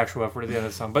says the actual F word at the end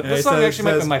of the song. But Yeah, this he song says- actually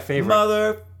might be says, my favorite.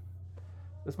 Mother.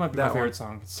 This might be That my favorite one.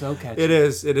 song. It's so catchy. It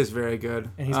is. It is very good.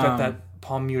 And he's got that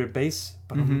palm muted bass.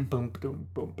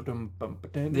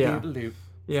 Yeah.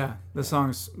 Yeah, the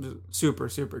song's super,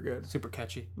 super good. Super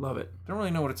catchy. Love it. I don't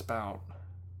really know what it's about.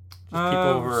 Just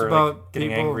people who It's are about getting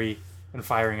people- angry and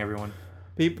firing everyone.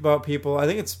 About people. I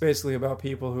think it's basically about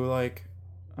people who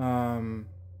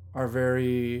are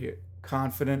very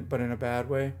confident, but in a bad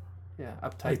way. Yeah,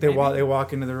 uptight. Like they maybe?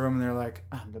 walk into the room and they're like,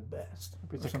 "I'm the best,"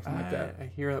 or It's like, something like that. I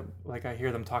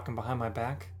hear them talking behind my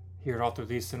back. Hear it all through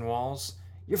these thin walls.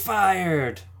 You're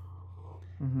fired.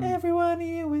 Mm-hmm. Everyone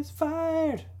here is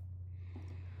fired.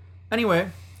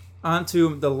 Anyway, on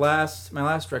to my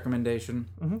last recommendation.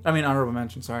 Mm-hmm. I mean, honorable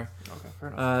mention. Sorry. Okay, fair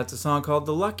enough. It's a song called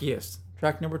 "The Luckiest,"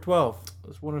 track number 12.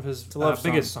 It's one of his a love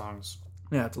biggest songs.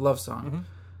 Yeah, it's a love song. Mm-hmm.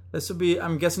 This would be.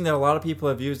 I'm guessing that a lot of people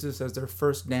have used this as their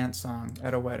first dance song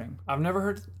at a wedding. I've never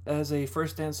heard it as a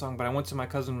first dance song, but I went to my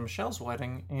cousin Michelle's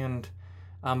wedding, and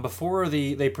before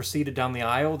they proceeded down the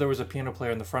aisle, there was a piano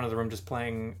player in the front of the room just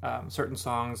playing certain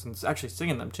songs and actually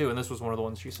singing them too. And this was one of the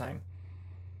ones she sang.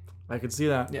 I could see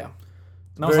that. Yeah,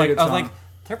 and Very good I was song. like,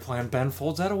 they're playing Ben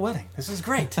Folds at a wedding. This is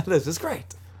great. This is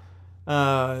great.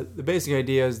 The basic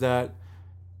idea is that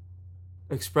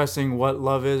expressing what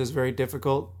love is very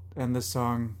difficult, and this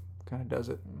song kind of does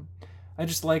it. I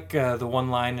just like the one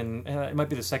line, and it might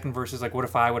be the second verse is like, "What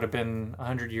if I would have been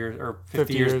 100 years or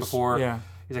 50 years before?" Yeah.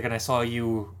 He's like, "And I saw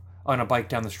you on a bike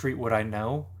down the street. Would I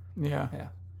know?" Yeah. Yeah,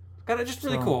 got it. Just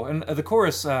really So- cool. And the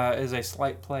chorus is a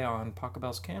slight play on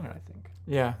Pachelbel's Canon, I think.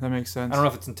 Yeah, that makes sense. I don't know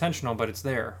if it's intentional, but it's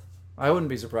there. I wouldn't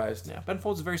be surprised. Yeah, Ben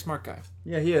Folds is a very smart guy.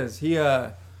 Yeah, he is.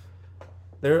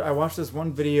 I watched this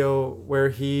one video where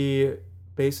he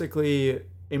basically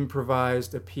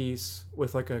improvised a piece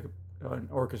with like an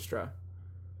orchestra,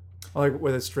 like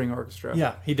with a string orchestra.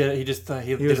 Yeah, he did. He just he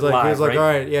He did was it like, live, he was like, right? all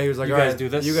right, yeah. He was like, You all guys right, do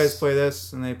this? You guys play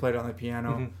this, and they played it on the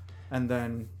piano, Mhm. and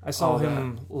then I saw all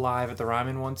him live at the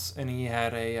Ryman once, and he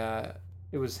had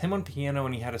it was him on piano,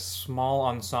 and he had a small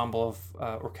ensemble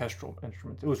of orchestral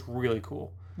instruments. It was really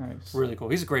cool. that. Nice. Really cool.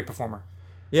 He's a great performer.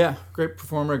 Yeah, great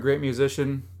performer, great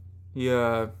musician. He He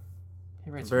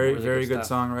writes some very really very good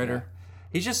stuff. songwriter. Yeah.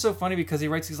 He's just so funny because he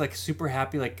writes these like super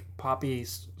happy, like poppy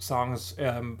songs.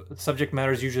 Subject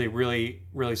matter is usually really,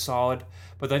 really solid,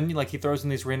 but then like he throws in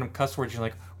these random cuss words. You're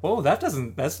like, whoa,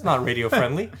 that's not radio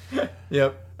friendly.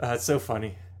 Yep. It's so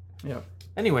funny. Yep.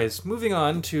 Anyways, moving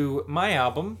on to my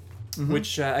album, Mm-hmm.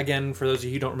 which again, for those of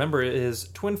you who don't remember, is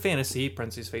Twin Fantasy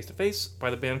 (Parentheses Face to Face) by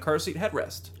the band Car Seat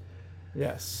Headrest.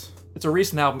 Yes. It's a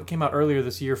recent album. It came out earlier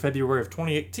this year, February of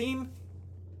 2018.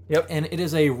 Yep. And it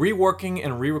is a reworking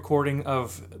and re-recording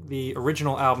of the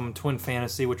original album Twin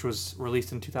Fantasy, which was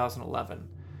released in 2011.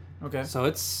 Okay. So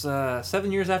it's 7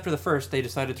 years after the first. They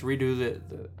decided to redo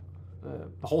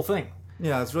the whole thing.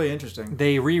 Yeah, that's really interesting.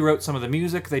 They rewrote some of the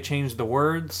music. They changed the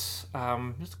words.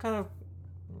 Just kind of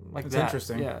like That's that.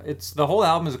 interesting. Yeah, it's the whole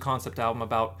album is a concept album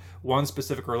about one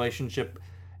specific relationship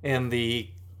and the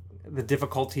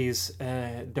difficulties,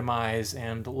 demise,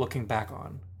 and looking back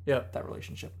on Yep. that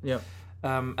relationship. Yep.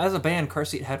 As a band, Car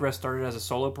Seat Headrest started as a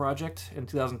solo project in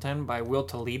 2010 by Will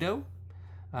Toledo.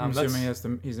 I'm That's-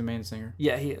 assuming he's the main singer.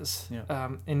 Yeah, he is. Yeah.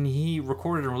 And he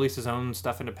recorded and released his own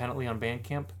stuff independently on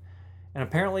Bandcamp. And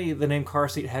apparently the name Car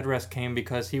Seat Headrest came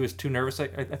because he was too nervous, I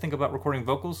think, about recording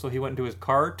vocals, so he went into his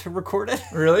car to record it.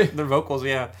 Really? The vocals,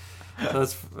 yeah. So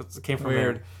it came from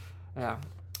Weird. there.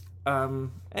 Yeah.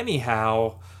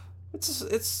 Anyhow, it's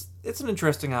an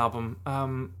interesting album.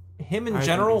 Him in I think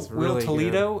general, it's Will really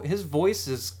Toledo, his voice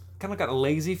is kind of got a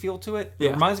lazy feel to it. It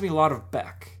Yeah. reminds me a lot of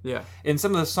Beck. Yeah. And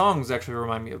some of the songs actually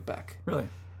remind me of Beck. Really?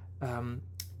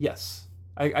 Yes.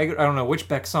 I don't know which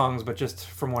Beck songs, but just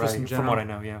from what Just in general? I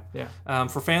know, yeah. Yeah.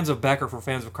 For fans of Beck or for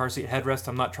fans of Car Seat Headrest,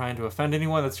 I'm not trying to offend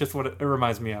anyone. That's just what it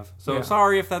reminds me of. So Yeah.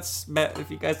 sorry if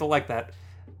you guys don't like that.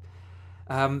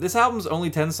 This album's only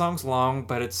 10 songs long,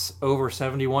 but it's over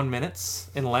 71 minutes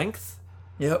in length.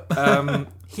 Yep.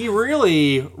 He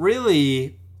really,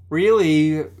 really,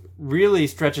 really, really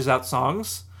stretches out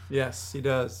songs. Yes, he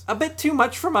does. A bit too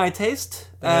much for my taste.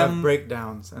 They have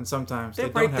breakdowns, and sometimes They they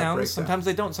have don't have breakdowns. breakdowns. Sometimes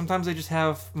they don't. Sometimes they just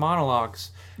have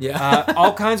monologues. Yeah.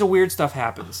 All kinds of weird stuff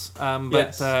happens.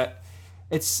 But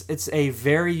Yes. it's a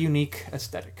very unique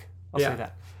aesthetic. I'll Yeah. say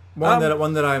that.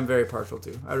 one that I'm very partial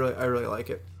to. I really like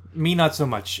it. Me, not so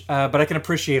much. But I can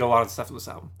appreciate a lot of the stuff in this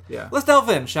album. Yeah. Let's delve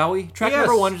in, shall we? Track Yes.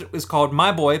 number 1 is called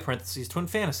My Boy, (parentheses Twin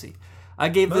Fantasy). I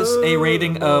gave this a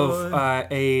rating of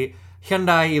a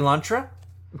Hyundai Elantra.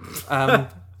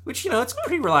 which, it's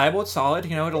pretty reliable. It's solid.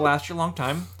 It'll last you a long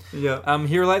time. Yeah.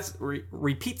 Here,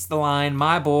 repeats the line,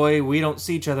 "My boy, we don't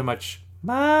see each other much."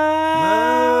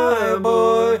 My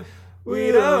boy,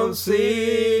 we don't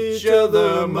see each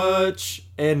other much.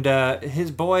 And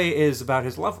his boy is about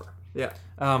his lover. Yeah.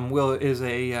 Will is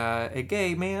a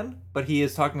gay man, but he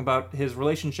is talking about his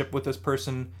relationship with this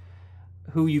person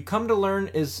who you come to learn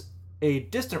is a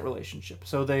distant relationship.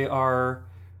 So they are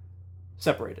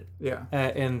separated. Yeah.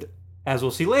 And as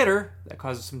we'll see later, that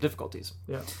causes some difficulties.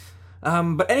 Yeah.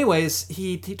 But anyways,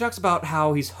 he talks about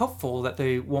how he's hopeful that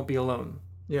they won't be alone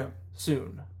Yeah.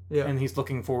 soon. Yeah. And he's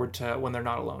looking forward to when they're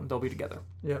not alone. They'll be together.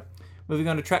 Yeah. Moving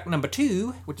on to track number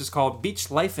 2, which is called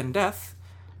Beach Life and Death.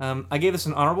 I gave this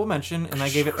an honorable mention, and I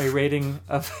gave it a rating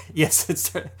of...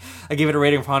 Yes, I gave it a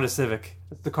rating of Honda Civic.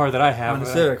 It's the car that I have.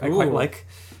 Honda Civic. I quite Ooh. like.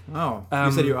 Oh.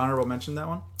 You said you honorable mentioned that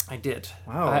one? I did.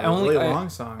 Wow, I really long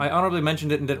song. I honorably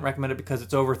mentioned it and didn't recommend it because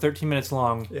it's over 13 minutes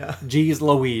long. Yeah. Jeez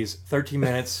Louise, 13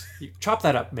 minutes. Chop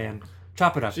that up, man.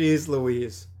 Chop it up. Jeez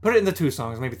Louise. Put it into 2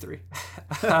 songs, maybe 3.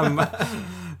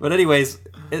 But anyways,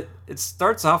 it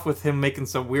starts off with him making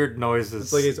some weird noises.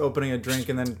 It's like he's opening a drink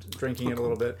and then drinking it a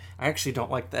little bit. I actually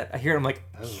don't like that. I hear him like...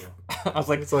 I was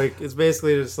like... It's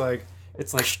basically just like...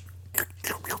 It's like...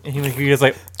 And he is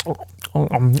like...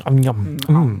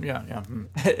 Yeah, yeah.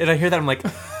 And I hear that, I'm like,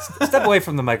 step away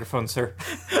from the microphone, sir.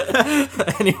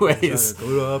 Anyways. I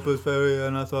go up his ferry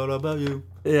and I thought about you.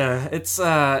 Yeah, it's...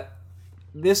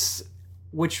 This,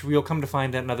 which we'll come to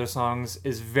find out in other songs,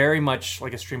 is very much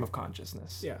like a stream of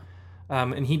consciousness. Yeah.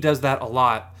 And he does that a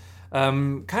lot.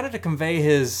 Kind of to convey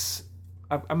his...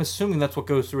 I'm assuming that's what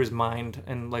goes through his mind,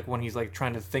 and like when he's like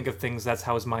trying to think of things, that's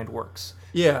how his mind works.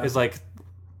 Yeah. Is like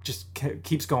just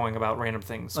keeps going about random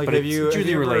things. Like but have it's you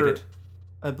usually ever- related.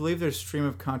 I believe there's stream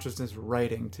of consciousness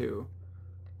writing too,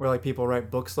 where like people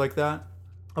write books like that.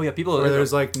 Oh yeah, people. Where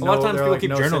there's like a lot of times there are, people like, keep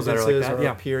no journals that are like sentences that. or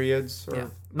Yeah, periods. Or yeah.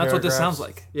 And that's what this paragraphs. sounds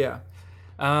like. Yeah.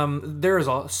 There is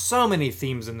so many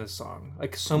themes in this song,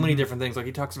 like so many different things. Like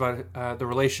he talks about the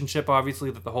relationship,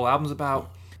 obviously, that the whole album's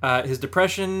about, his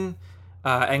depression,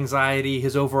 anxiety,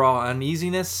 his overall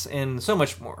uneasiness, and so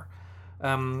much more.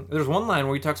 There's one line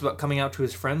where he talks about coming out to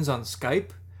his friends on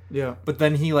Skype, Yeah. but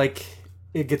then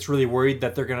it gets really worried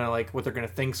that they're gonna what they're gonna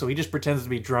think, so he just pretends to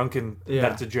be drunk and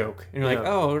that it's a joke. And you're like,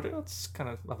 Yeah. oh, that's kind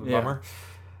of a Yeah. bummer.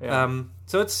 Yeah.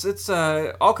 So it's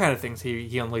all kind of things he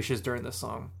unleashes during this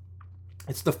song.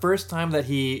 It's the first time that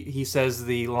he says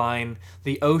the line,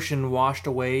 "The ocean washed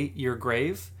away your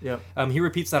grave." Yeah. He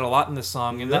repeats that a lot in this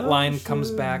song, and that line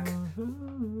comes back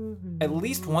at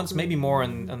least once, maybe more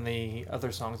in the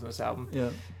other songs in this album. Yeah.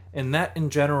 And that, in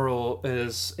general,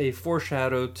 is a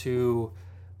foreshadow to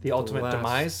the ultimate last-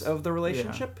 demise of the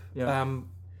relationship. Yeah.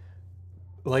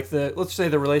 Let's say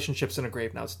the relationship's in a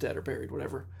grave now; it's dead or buried,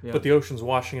 whatever. Yeah. But the ocean's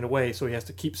washing it away, so he has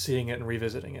to keep seeing it and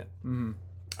revisiting it. Mm-hmm.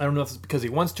 I don't know if it's because he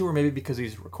wants to, or maybe because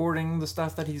he's recording the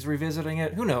stuff that he's revisiting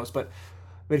it. Who knows? But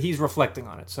he's reflecting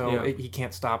on it, so Yeah. he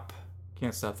can't stop.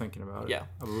 Can't stop thinking about it. Yeah.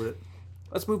 About it.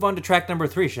 Let's move on to track number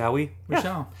 3, shall we? We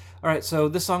shall. All right. So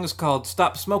this song is called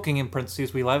 "Stop Smoking." In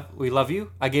parentheses, we love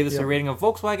you. I gave this Yeah. a rating of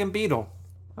Volkswagen Beetle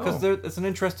because Oh. it's an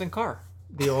interesting car.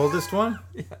 The oldest one?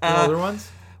 The older ones?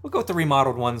 We'll go with the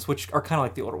remodeled ones, which are kind of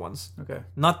like the older ones, Okay.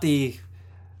 not the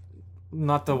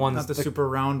ones Not the super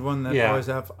round one that always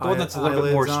have the one that's a little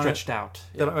bit more stretched out.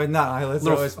 That, not eyelids.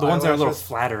 Little, always the ones that are a little eyelashes.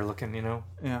 flatter looking, Yeah.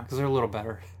 because they're a little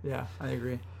better. Yeah, I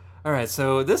agree. All right,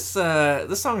 so this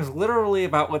song is literally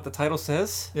about what the title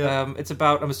says. Yeah. It's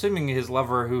about, I'm assuming, his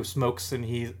lover who smokes and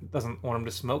he doesn't want him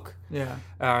to smoke. Yeah.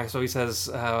 So he says,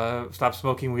 "Stop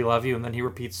smoking, we love you," and then he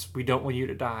repeats, "We don't want you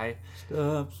to die."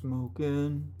 Stop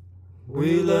smoking.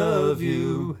 We love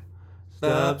you.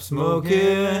 Stop smoking.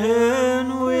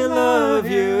 We love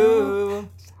you.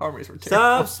 Harmonies were Stop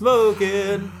terrible.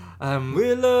 smoking. Um,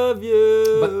 We love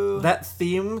you. But that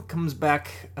theme comes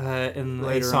back in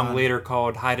Later a song on. later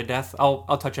called "High to Death." I'll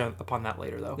touch upon that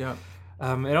later, though. Yeah.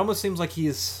 It almost seems like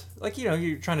he's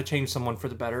you're trying to change someone for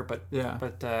the better, but Yeah.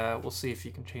 we'll see if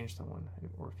you can change someone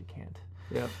or if you can't.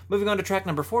 Yeah. Moving on to track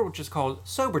number 4, which is called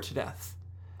 "Sober to Death."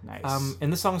 Nice.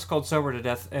 And this song is called "Sober to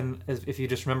Death," and if you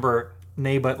just remember,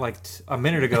 but like a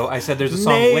minute ago, I said there's a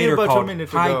song later but a called minute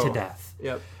 "High ago. to Death."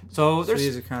 Yep. So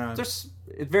these are kind of. it's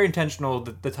very intentional,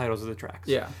 the titles of the tracks.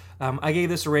 Yeah. I gave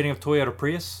this a rating of Toyota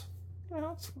Prius.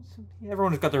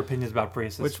 Everyone's got their opinions about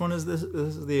Priuses. Which one is this?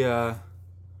 This is the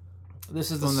This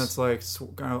is one that's like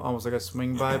kind of almost like a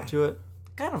swing vibe to it.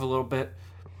 kind of a little bit,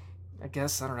 I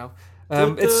guess. I don't know.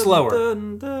 It's slower.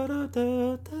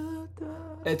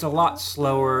 It's a lot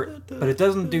slower, but it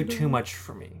doesn't do too much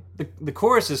for me. The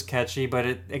chorus is catchy, but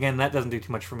that doesn't do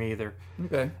too much for me either.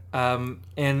 Okay.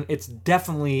 And it's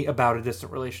definitely about a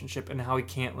distant relationship and how he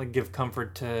can't like give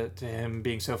comfort to him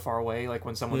being so far away. Like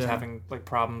when someone's having like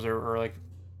problems or like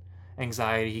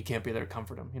anxiety, he can't be there to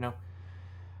comfort him, you know?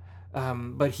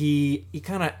 But he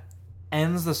kind of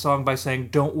ends the song by saying,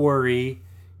 "Don't worry,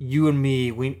 you and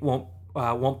me, we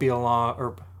won't be alone."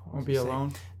 Or won't be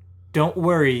alone. Don't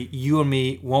worry, you and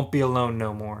me won't be alone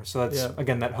no more. So that's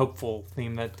again that hopeful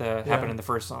theme that happened in the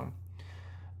first song.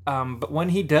 But when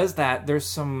he does that, there's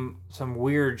some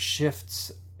weird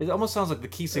shifts. It almost sounds like the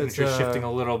key signature is shifting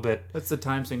a little bit. That's the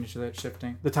time signature that's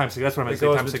shifting. The time signature. That's what I meant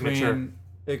to say. Time signature.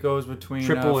 It goes between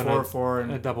triple 4/4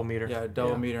 and a double meter. Yeah, a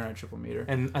double meter and a triple meter.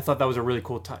 And I thought that was a really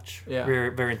cool touch. Yeah, very,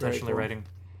 very intentionally very cool.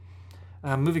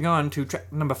 writing. Moving on to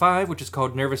track number 5, which is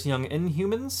called Nervous Young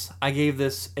Inhumans. I gave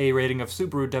this a rating of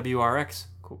Subaru WRX.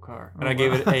 Cool car. And I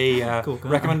gave it a cool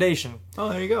car. recommendation. Oh,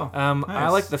 there you go. Nice. I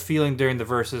like the feeling during the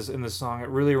verses in this song. It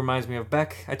really reminds me of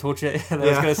Beck. I told you that I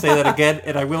was going to say that again,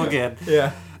 and I will again.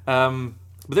 Yeah. But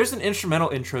there's an instrumental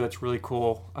intro that's really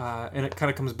cool, and it kind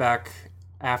of comes back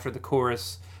after the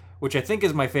chorus, which I think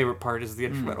is my favorite part, is the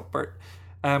instrumental part.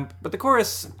 But the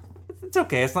chorus, it's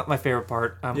okay. It's not my favorite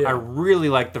part. I really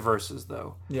like the verses,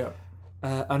 though. Yeah.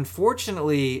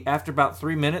 Unfortunately, after about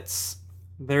 3 minutes,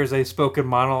 there's a spoken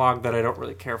monologue that I don't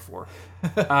really care for.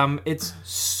 It's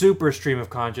super stream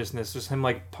of consciousness, just him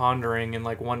like pondering and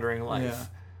like wondering life,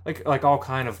 like all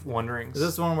kind of wonderings. Is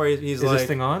this one where he's is like, this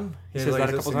thing on? He says like,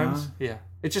 that a couple times. On? Yeah,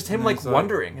 it's just him like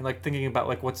wondering and like thinking about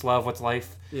like what's love, what's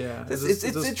life. Yeah, it's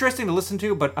interesting to listen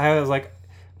to, but I was like,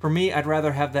 for me, I'd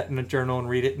rather have that in a journal and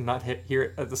read it and not hear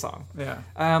it as the song.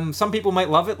 Yeah. Some people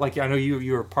might love it. Like I know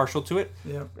you are partial to it.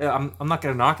 Yeah. I'm not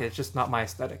gonna knock it. It's just not my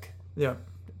aesthetic. Yeah.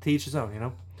 To each his own, you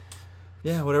know.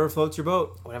 Yeah, whatever floats your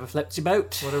boat. Whatever floats your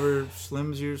boat. Whatever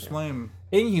slims your flame.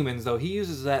 Inhumans, though, he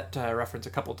uses that reference a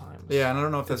couple times. Yeah, and I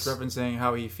don't know if that's referencing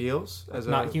how he feels as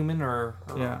not human or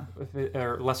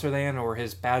lesser than, or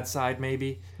his bad side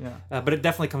maybe. Yeah. But it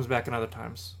definitely comes back in other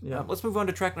times. Yeah. Let's move on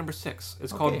to track number 6.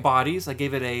 It's called Bodies. I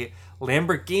gave it a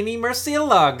Lamborghini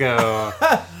Murcielago.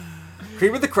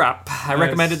 Cream of the crop. I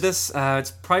recommended this. It's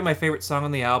probably my favorite song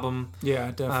on the album. Yeah,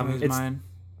 definitely is mine.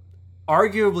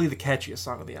 Arguably the catchiest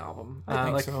song of the album. I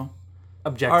think so.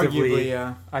 Objectively, arguably,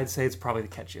 yeah. I'd say it's probably the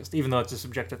catchiest, even though it's a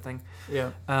subjective thing.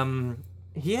 Yeah.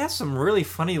 He has some really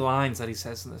funny lines that he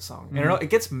says in this song. And it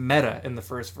gets meta in the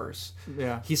first verse.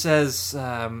 Yeah. He says,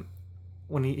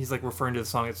 when he's like referring to the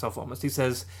song itself almost, he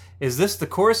says, "Is this the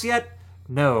chorus yet?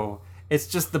 No. It's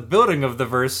just the building of the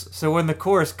verse, so when the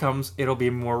chorus comes, it'll be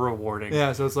more rewarding."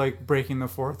 Yeah, so it's like breaking the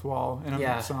fourth wall in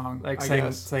a song. Like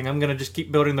saying, I'm going to just keep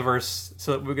building the verse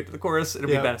so that when we get to the chorus, it'll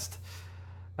be best.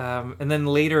 And then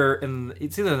later,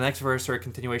 it's either the next verse or a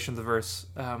continuation of the verse,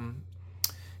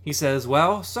 he says,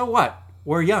 "Well, so what?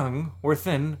 We're young, we're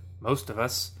thin, most of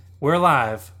us. We're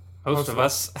alive, most of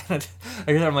us." I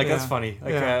hear that, I'm like, that's funny.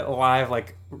 Like, alive,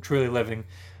 like truly living.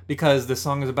 Because the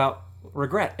song is about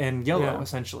regret and YOLO,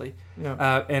 essentially.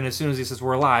 Yeah. And as soon as he says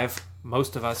we're alive,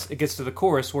 most of us, it gets to the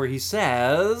chorus where he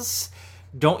says,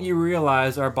 "Don't you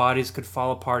realize our bodies could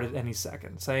fall apart at any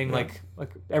second?" Saying like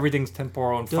everything's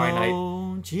temporal and finite.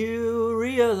 Don't you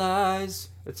realize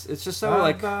it's just so our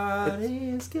like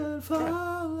bodies could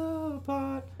fall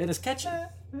apart? it is catchy. That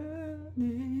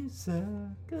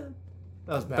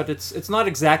was bad. But it's not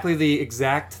exactly the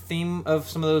exact theme of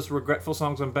some of those regretful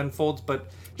songs on Ben Folds,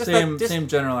 but just same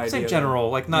general idea. Same general,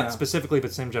 like not specifically,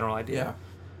 but same general idea.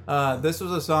 Yeah. This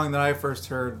was a song that I first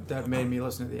heard that made me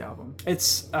listen to the album.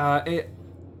 It's I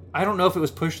don't know if it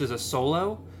was pushed as a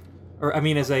solo, or I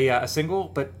mean as a single,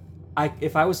 but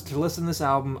if I was to listen to this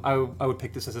album, I would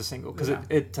pick this as a single because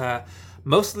it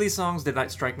most of these songs did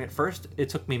not strike me at first. It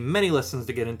took me many listens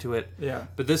to get into it. Yeah.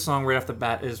 But this song right off the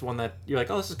bat is one that you're like,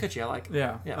 oh, this is catchy. I like it.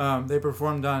 Yeah. They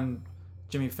performed on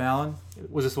Jimmy Fallon.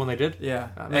 Was this one they did? Yeah.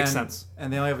 Makes sense.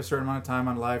 And they only have a certain amount of time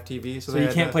on live TV, so you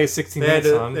can't play a 16-minute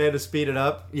song. They had to speed it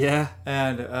up. Yeah.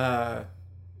 And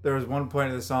there was one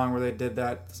point in the song where they did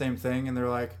that same thing, and they're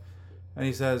like, and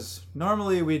he says,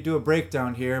 "Normally we do a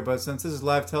breakdown here, but since this is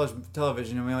live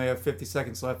television and we only have 50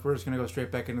 seconds left, we're just going to go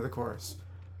straight back into the chorus."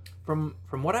 From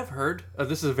what I've heard,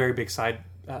 this is a very big side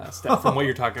step from what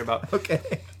you're talking about. Okay.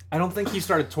 I don't think he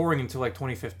started touring until like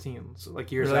 2015, so like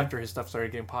years after his stuff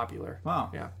started getting popular.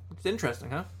 Wow. Yeah. It's interesting,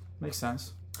 huh? Makes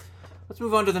sense. Let's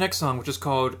move on to the next song, which is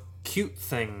called Cute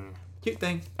Thing. Cute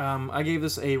Thing. I gave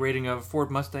this a rating of Ford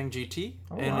Mustang GT,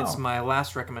 and it's my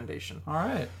last recommendation. All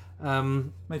right.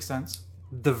 Makes sense.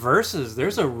 The verses,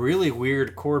 there's a really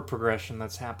weird chord progression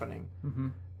that's happening. Mm-hmm.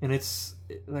 And it's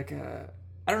like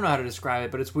I don't know how to describe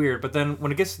it, but it's weird. But then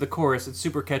when it gets to the chorus, it's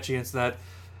super catchy. It's that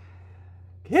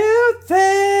cute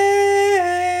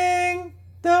thing,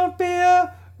 don't be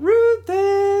a rude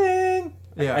thing.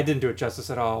 Yeah. I didn't do it justice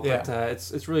at all, but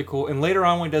it's really cool. And later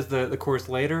on, when he does the chorus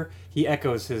later, he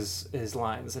echoes his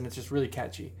lines, and it's just really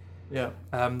catchy. Yeah.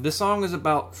 This song is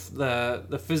about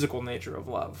the physical nature of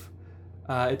love.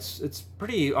 It's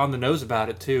pretty on the nose about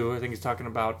it too. I think he's talking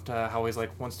about how he's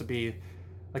like wants to be,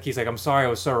 like he's like, I'm sorry I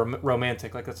was so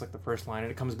romantic. Like that's like the first line,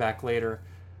 and it comes back later.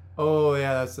 Oh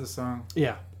yeah, that's the song.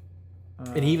 Yeah,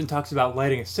 and he even talks about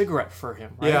lighting a cigarette for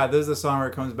him. Right? Yeah, there's the song where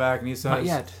it comes back and he says, Not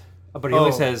yet, but he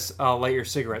only says, "I'll light your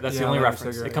cigarette." That's the only light your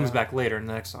reference. cigarette, It comes yeah. back later in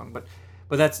the next song, but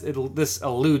this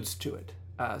alludes to it.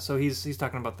 So he's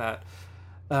talking about that.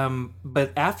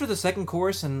 But after the second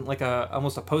chorus and like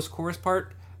almost a post-chorus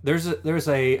part, there's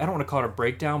a I don't want to call it a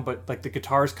breakdown, but like the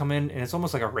guitars come in and it's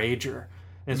almost like a rager,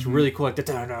 and it's really cool, like the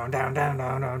down down down down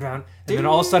down down down, and then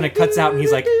all of a sudden it cuts out and he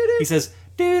says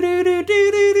do do do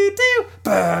do do do do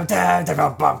bum da da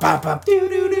bum bum bum bum do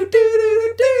do do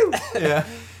do do. Yeah.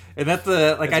 And that's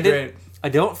Great. I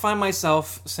don't find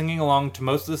myself singing along to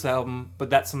most of this album, but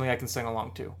that's something I can sing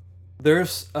along to.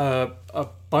 There's a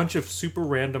bunch of super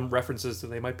random references to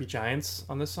They Might Be Giants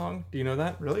on this song. Do you know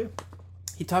that? Really?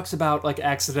 He talks about like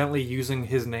accidentally using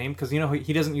his name, because he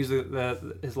doesn't use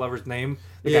his lover's name,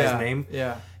 the guy's name.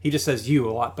 Yeah. He just says you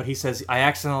a lot, but he says, I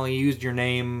accidentally used your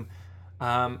name.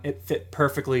 It fit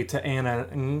perfectly to Anna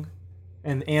Ng.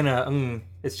 And Anna Ng,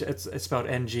 it's spelled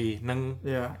Ng. Ng.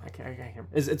 Yeah. I can't hear.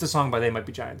 It's a song by They Might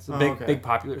Be Giants. It's a Oh, okay. big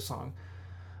popular song.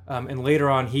 And later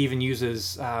on, he even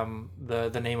uses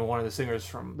the name of one of the singers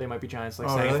from They Might Be Giants, like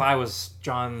saying, really? if I was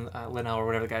John Linnell or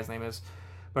whatever the guy's name is.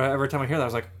 But every time I hear that, I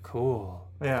was like, cool.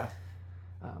 Yeah.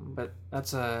 But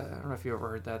that's I don't know if you ever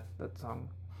heard that song.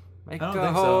 Make I don't a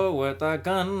think so. hole with a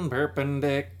gun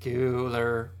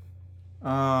perpendicular.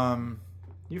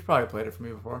 You've probably played it for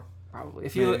me before. Probably.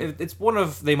 If Maybe. it's one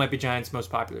of They Might Be Giants' most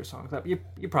popular songs, you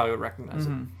probably would recognize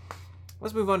it.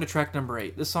 Let's move on to track number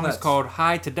 8. This song is Let's. called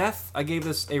High to Death. I gave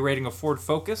this a rating of Ford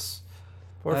Focus.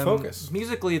 Ford Focus.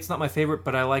 Musically, it's not my favorite,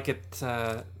 but I like it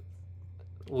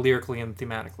lyrically and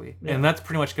thematically. Yeah. And that's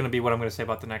pretty much going to be what I'm going to say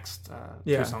about the next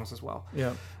Yeah. 2 songs as well.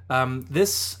 Yeah.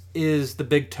 This is the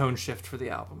big tone shift for the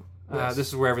album. Yes. This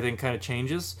is where everything kind of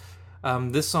changes.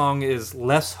 This song is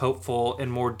less hopeful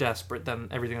and more desperate than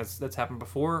everything that's happened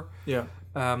before. Yeah.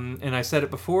 And I said it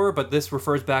before, but this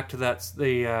refers back to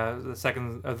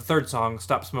the third song,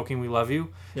 "Stop Smoking, We Love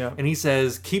You." Yeah. And he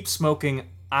says, "Keep smoking,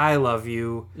 I love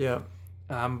you." Yeah.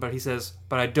 But he says,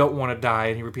 "But I don't want to die,"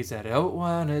 and he repeats that, "I don't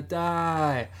want to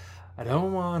die, I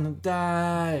don't want to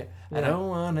die, I Yeah. don't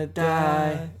want to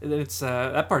die." And it's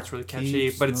that part's really catchy,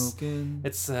 Keep but smoking,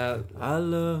 it's I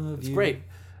love it's you. great.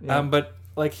 Yeah. But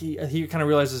like he kind of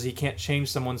realizes he can't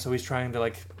change someone, so he's trying to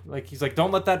like he's like,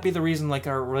 don't let that be the reason like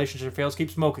our relationship fails.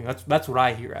 Keep smoking. That's what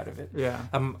I hear out of it. Yeah.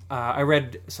 I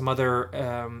read some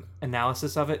other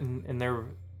analysis of it, and there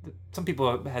some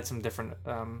people had some different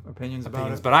Opinions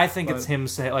about it. but I think it's but- him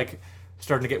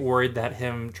starting to get worried that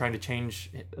him trying to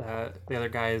change the other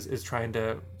guy is starting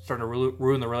to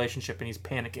ruin the relationship, and he's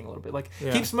panicking a little bit. Like,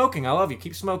 Yeah. keep smoking, I love you,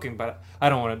 keep smoking, but I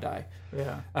don't want to die.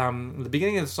 Yeah. The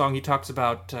beginning of the song, he talks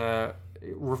about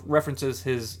references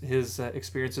his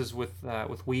experiences with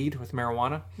weed, with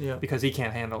marijuana, Yeah. because he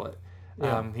can't handle it.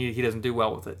 Yeah. He doesn't do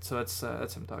well with it, so that's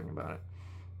him talking about it.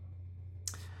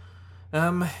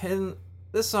 And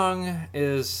this song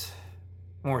is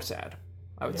more sad,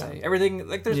 I would Yeah. say. Everything,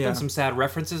 like, there's Yeah. been some sad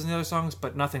references in the other songs,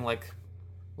 but nothing like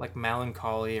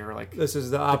melancholy or like This is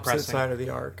the opposite depressing. side of the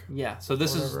arc. yeah. So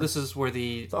Whatever. this is where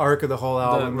the The arc of the whole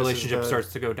album. this is relationship the-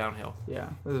 starts to go downhill. Yeah.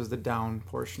 This is the down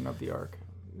portion of the arc.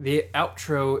 The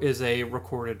outro is a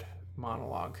recorded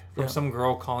monologue from Yeah. some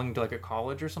girl calling to like a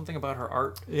college or something about her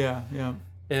art, Yeah. Yeah.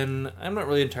 and I'm not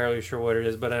really entirely sure what it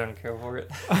is, but I don't care for it.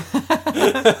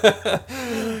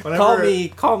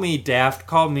 Whenever- call me daft,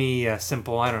 call me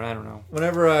simple. I don't know.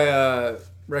 Whenever I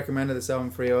recommended this album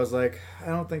for you, I was like, I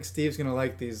don't think Steve's gonna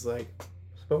like these like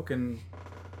spoken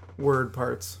word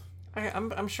parts.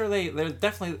 I'm sure they're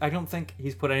definitely. I don't think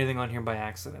he's put anything on here by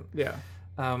accident. Yeah.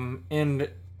 And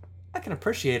I can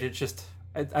appreciate it. It's just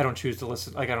I don't choose to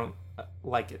listen. Like, I don't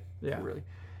like it. Yeah. Really,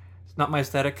 it's not my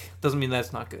aesthetic. Doesn't mean that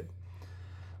it's not good.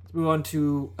 Let's move on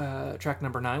to track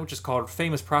number 9, which is called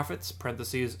 "Famous Prophets"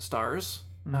 (parentheses stars).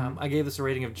 I gave this a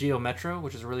rating of Geo Metro,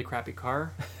 which is a really crappy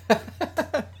car.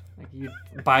 Like, you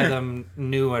buy them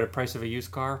new at a price of a used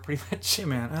car, pretty much. Hey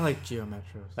man, I like Geo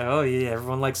Metros. Oh yeah,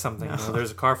 everyone likes something. You know, there's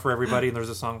a car for everybody, and there's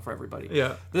a song for everybody.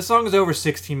 Yeah. This song is over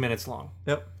 16 minutes long.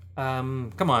 Yep.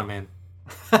 Come on, man.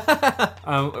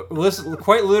 Listen,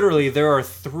 quite literally, there are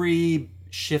 3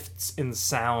 shifts in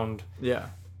sound. Yeah.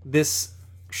 This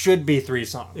should be 3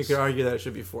 songs. You could argue that it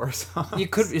should be 4 songs.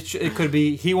 It could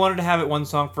be. He wanted to have it 1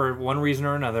 song for one reason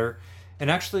or another.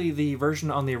 And actually, the version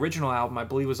on the original album, I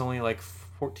believe, was only like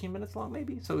 14 minutes long,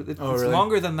 maybe. So it's really?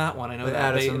 longer than that one. I know They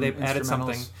that added they've added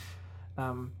something.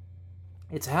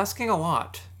 It's asking a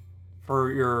lot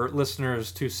for your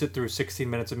listeners to sit through 16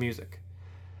 minutes of music.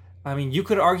 I mean, you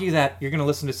could argue that you're going to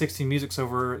listen to 16 musics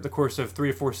over the course of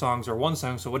 3 to 4 songs or 1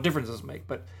 song. So what difference does it make?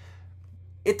 But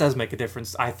it does make a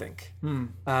difference, I think.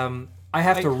 I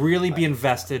have to really be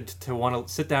invested to want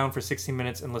to sit down for 16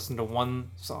 minutes and listen to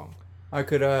 1 song. I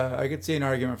could see an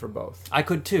argument for both. I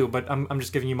could too, but I'm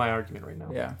just giving you my argument right now.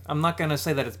 Yeah. I'm not gonna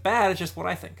say that it's bad. It's just what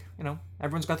I think. You know,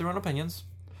 everyone's got their own opinions.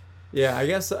 Yeah, I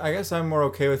guess I'm more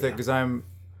okay with it because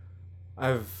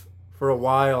I've for a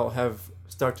while have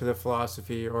stuck to the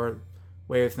philosophy or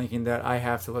way of thinking that I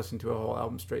have to listen to a whole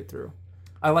album straight through.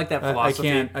 I like that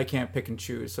philosophy. I can't pick and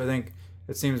choose. So I think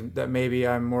it seems that maybe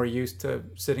I'm more used to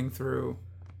sitting through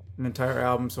an entire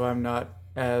album, so I'm not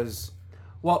as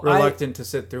reluctant to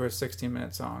sit through a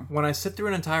 16-minute song. When I sit through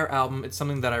an entire album, it's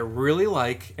something that I really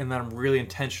like and that I'm really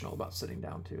intentional about sitting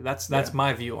down to. That's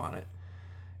my view on it.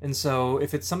 And so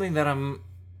if it's something that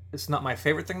it's not my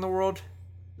favorite thing in the world,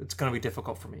 it's going to be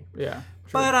difficult for me. Yeah.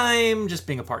 Sure. But I'm just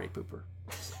being a party pooper.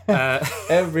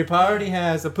 Every party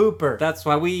has a pooper. That's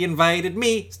why we invited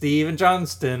me, Steven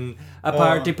Johnston, a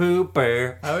party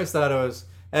pooper. I always thought it was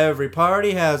every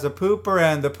party has a pooper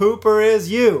and the pooper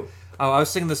is you. Oh, I was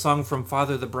singing the song from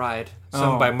Father the Bride,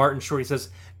 sung by Martin Short. He says,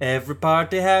 every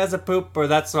party has a pooper,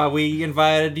 that's why we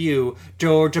invited you,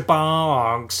 Georgia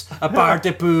Bonks, a party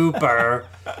pooper.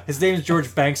 His name's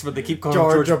George Banks, but they keep calling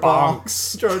him George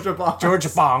Bonks. Georgia Bonks. Georgia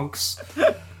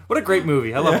Bonks. What a great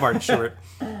movie. I love Martin Short.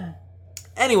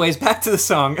 Anyways, back to the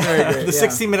song. Great, the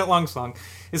 16-minute long song.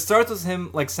 It starts with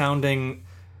him like sounding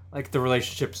like the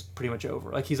relationship's pretty much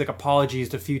over. Like he's like apologies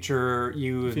to future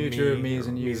you and future me. me's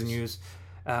and you's.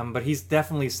 But he's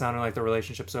definitely sounding like the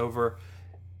relationship's over.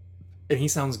 And he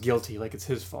sounds guilty, like it's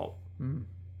his fault.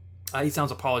 He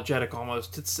sounds apologetic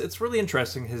almost. It's really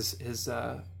interesting, his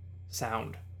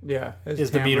sound. Yeah.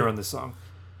 His demeanor on this song.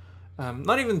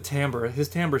 Not even timbre. His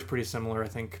timbre is pretty similar, I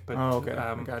think. But, okay.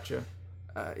 Gotcha.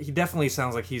 He definitely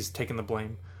sounds like he's taking the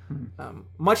blame.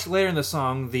 Much later in the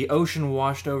song, the ocean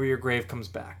washed over your grave comes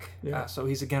back. Yeah. So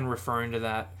he's again referring to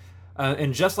that.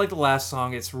 And just like the last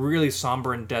song, it's really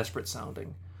somber and desperate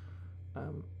sounding.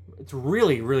 It's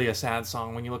really, really a sad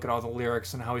song when you look at all the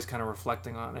lyrics and how he's kind of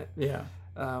reflecting on it. Yeah.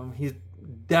 He's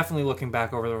definitely looking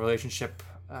back over the relationship,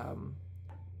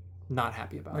 not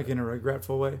happy about it. Like in a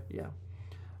regretful way? Yeah.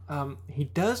 He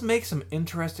does make some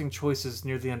interesting choices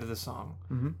near the end of the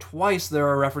song. Twice there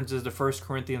are references to 1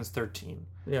 Corinthians 13.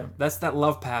 Yeah. That's that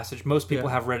love passage most people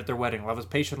have read at their wedding. Love is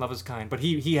patient, love is kind. But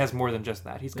he has more than just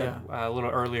that. He's got a little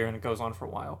earlier and it goes on for a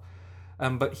while.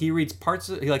 But he reads parts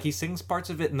of he sings parts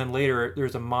of it, and then later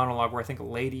there's a monologue where I think a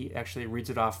lady actually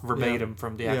reads it off verbatim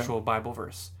from the actual Bible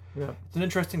verse. Yeah. It's an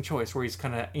interesting choice where he's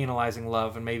kind of analyzing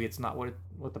love, and maybe it's not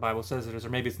what the Bible says it is, or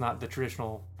maybe it's not the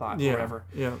traditional thought or whatever.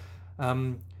 Yeah.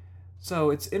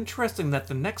 So it's interesting that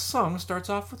the next song starts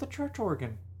off with a church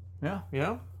organ. Yeah. You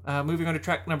know? Moving on to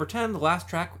track number 10, the last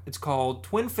track. It's called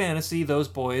Twin Fantasy, Those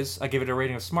Boys. I give it a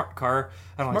rating of Smart Car.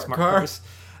 I don't like smart cars.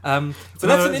 So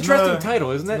that's an interesting title,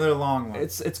 isn't it? It's another long one.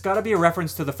 It's got to be a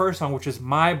reference to the first song, which is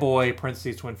My Boy,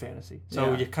 parentheses, Twin Fantasy.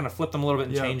 So you kind of flip them a little bit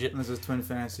and change it. This is Twin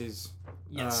Fantasies.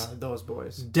 Yes. Those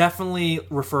Boys. Definitely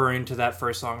referring to that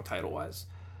first song title-wise.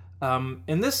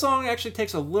 And this song actually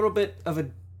takes a little bit of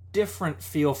a different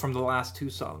feel from the last 2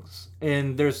 songs.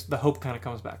 And the hope kind of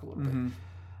comes back a little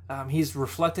bit. He's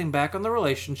reflecting back on the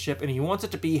relationship, and he wants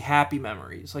it to be happy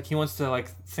memories. Like, he wants to,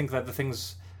 think that the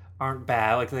things aren't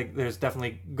bad. Like there's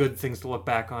definitely good things to look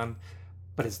back on,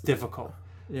 but it's difficult.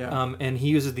 Yeah. And he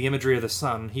uses the imagery of the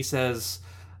sun. He says,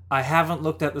 I haven't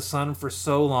looked at the sun for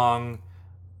so long,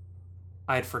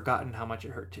 I had forgotten how much it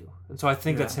hurt to. And so I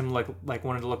think that's him like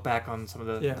wanting to look back on some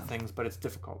of the things, but it's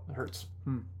difficult. It hurts.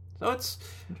 So it's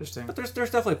interesting. But there's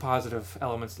definitely positive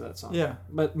elements to that song. Yeah.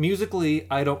 But musically,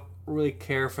 I don't really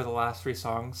care for the last 3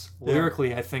 songs. Yeah.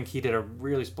 Lyrically, I think he did a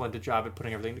really splendid job at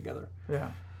putting everything together. Yeah.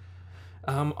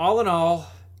 All in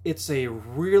all, it's a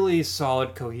really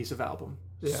solid, cohesive album.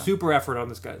 Yeah. Super effort on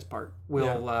this guy's part,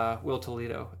 Will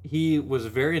Toledo. He was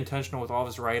very intentional with all of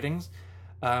his writings.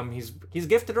 He's a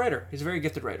gifted writer. He's a very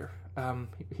gifted writer.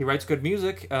 He writes good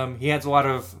music. He adds a lot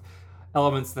of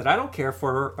elements that I don't care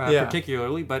for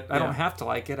particularly, but I don't have to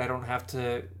like it. I don't have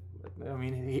to I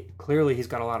mean, clearly he's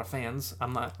got a lot of fans.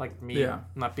 I'm not like me. Yeah.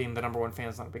 Not being the number one fan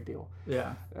is not a big deal.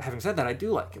 Yeah. Having said that, I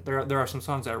do like it. There are some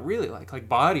songs that I really like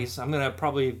Bodies. I'm gonna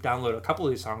probably download a couple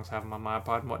of these songs, have them on my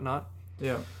iPod and whatnot.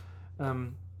 Yeah.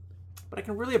 But I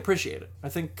can really appreciate it. I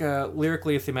think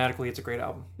lyrically and thematically, it's a great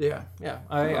album. Yeah. Yeah,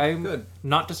 I'm good.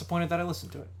 not disappointed that I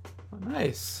listened to it.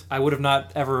 Nice. I would have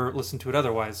not ever listened to it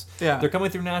otherwise. Yeah. They're coming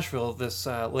through Nashville this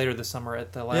later this summer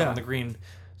at the Lion on the Green,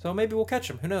 so maybe we'll catch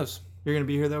them. Who knows? You're gonna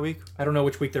be here that week? I don't know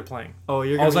which week they're playing. Oh,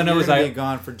 you're All gonna, I know you're is gonna I- be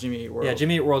gone for Jimmy Eat World. Yeah,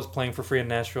 Jimmy Eat World's playing for free in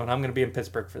Nashville, and I'm going to be in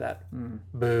Pittsburgh for that.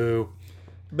 Boo.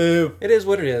 Boo. It is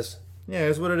what it is. Yeah,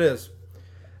 it's what it is.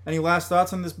 Any last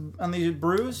thoughts on these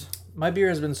brews? My beer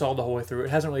has been solid the whole way through. It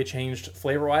hasn't really changed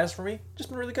flavor-wise for me. Just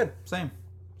been really good. Same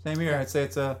here. I'd say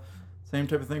it's a same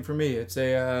type of thing for me. It's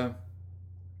a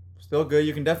still good.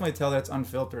 You can definitely tell that it's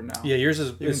unfiltered now. Yeah, yours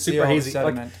You can is see super all the hazy. Like,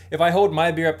 sediment. if I hold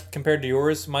my beer up compared to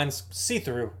yours, mine's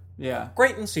see-through. Yeah.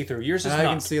 Great and see-through. Yours is And I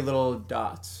not. can see little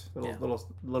dots, Yeah.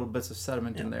 little bits of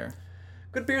sediment in there.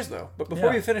 Good beers, though. But before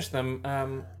Yeah. we finish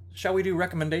them, shall we do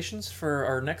recommendations for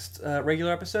our next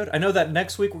regular episode? I know that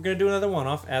next week we're going to do another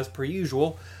one-off, as per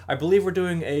usual. I believe we're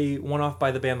doing a one-off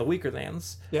by the band The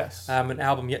Weakerthans. Yes. An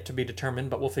album yet to be determined,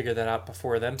 but we'll figure that out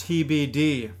before then.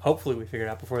 TBD. Hopefully we figure it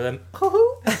out before then.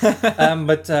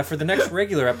 But for the next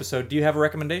regular episode, do you have a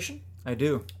recommendation? I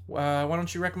do. Why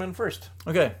don't you recommend first?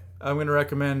 Okay. I'm going to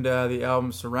recommend the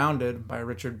album Surrounded by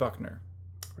Richard Buckner.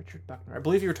 Richard Buckner. I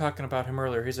believe you were talking about him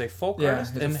earlier. He's a folk Yeah,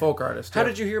 artist. he's a folk artist. How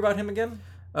did you hear about him again?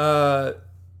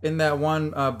 In that one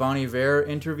Bon Iver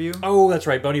interview, Oh, that's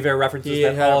right. Bon Iver references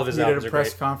that all of his he albums did are a press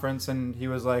great. conference, and he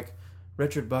was like,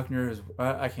 Richard Buckner is...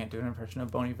 I can't do an impression of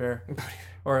Bon Iver.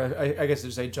 Or I guess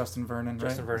just say Justin Vernon, right?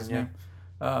 Justin Vernon, His yeah.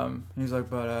 name. He's like,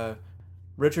 but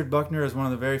Richard Buckner is one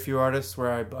of the very few artists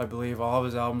where I believe all of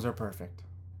his albums are perfect.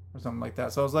 Or something like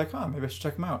that. So I was like, maybe I should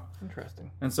check him out. Interesting.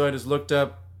 And so I just looked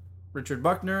up Richard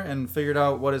Buckner and figured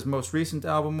out what his most recent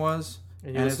album was.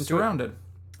 And you And listened it's to it? Surrounded.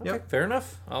 Okay, Yep. fair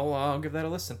enough. I'll give that a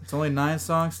listen. It's only 9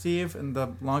 songs, Steve, and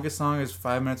the longest song is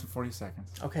 5 minutes and 40 seconds.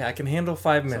 Okay, I can handle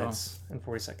 5 minutes and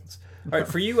 40 seconds. All right,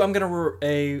 for you, I'm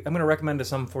gonna recommend a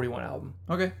Sum 41 album.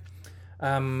 Okay.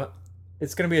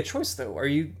 It's gonna be a choice though. Are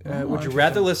you? Would you interesting.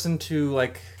 rather listen to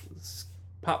like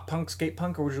pop punk, skate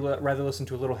punk, or would you rather listen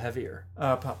to a little heavier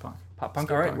Pop punk. pop punk?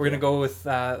 Skate All right, punk, we're gonna yeah. go with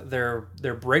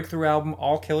their breakthrough album,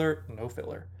 All Killer, No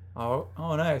Filler. Oh,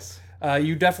 nice.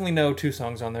 You definitely know 2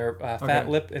 songs on there, Fat Okay.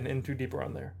 Lip and In Too Deep are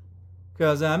on there.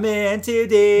 Cause I'm in too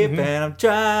deep and I'm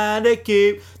trying to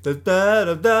keep the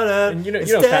da-da-da-da And you know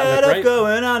Fat instead Lip, of right?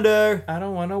 going under. I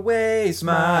don't want to waste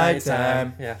My my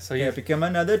time. time. Yeah, so you. It become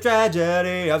another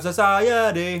tragedy of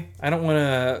society. I don't want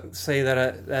to say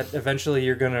that eventually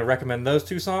you're going to recommend those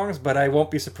 2 songs, but I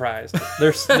won't be surprised.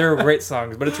 They're great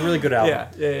songs, but it's a really good album.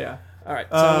 Yeah. All right.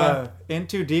 So, In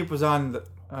Too Deep was on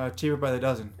Cheaper by the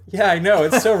Dozen. yeah, I know.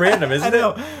 It's so random, isn't I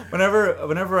know. it?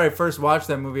 Whenever I first watched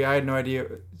that movie, I had no idea.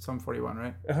 Sum 41,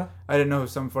 right? Uh-huh. I didn't know who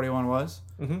Sum 41 was.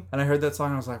 Mm-hmm. And I heard that song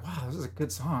and I was like, wow, this is a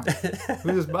good song.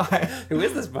 Who's this by? Who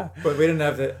is this by? But we didn't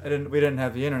have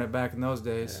the internet back in those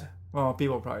days. Yeah. Well,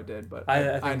 people probably did, but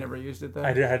I I think- never used it then. I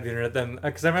had the internet then.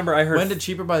 Because I remember I heard... When did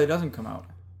Cheaper by the Dozen come out?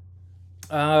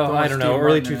 I don't know. Steve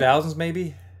Early Martin in it. 2000s, maybe?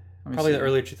 Let me Probably see. the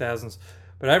early 2000s.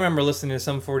 But I remember listening to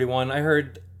Sum 41. I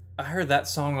heard that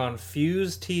song on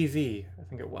Fuse TV, I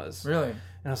think it was. Really?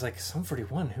 And I was like, Sum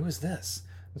 41, who is this?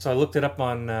 And so I looked it up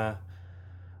on the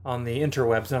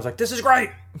interwebs, and I was like, this is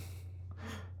great!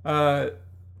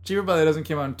 Cheaper by the Dozen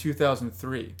came out in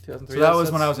 2003. 2003, So that was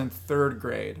that's- when I was in 3rd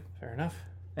grade. Fair enough.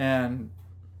 And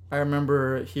I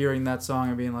remember hearing that song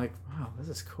and being like, wow, this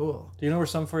is cool. Do you know where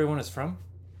Sum 41 is from?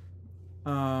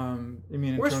 You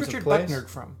mean in Where's terms Richard of place? Buckner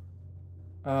from?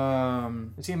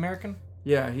 Is he American?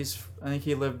 Yeah, I think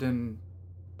he lived in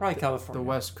Probably the California.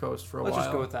 West Coast for a Let's while.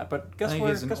 just go with that. But guess think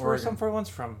where he's in Sum Oregon. 41's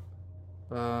from?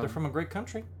 They're from a great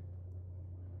country.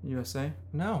 USA?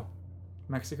 No.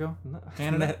 Mexico?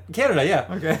 Canada? Canada, yeah.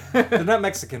 Okay. They're not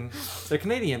Mexican. They're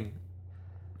Canadian.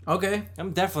 Okay.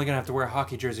 I'm definitely going to have to wear a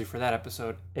hockey jersey for that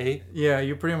episode. Yeah,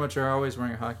 you pretty much are always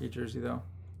wearing a hockey jersey, though.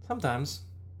 Sometimes.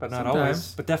 But not Sometimes.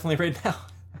 always. But definitely right now.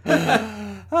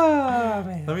 Oh,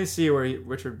 man. Let me see where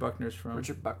Richard Buckner's from.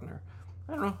 Richard Buckner.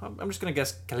 I don't know. I'm just going to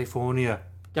guess California.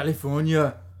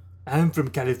 California. I'm from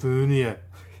California.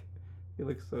 He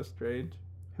looks so strange.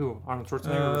 Who? Arnold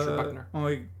Schwarzenegger or Richard Buckner?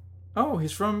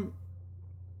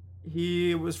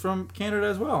 He was from Canada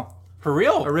as well. For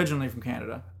real? Originally from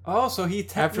Canada. Oh, so he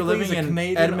After technically living is a in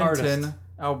Canadian Edmonton,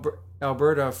 artist.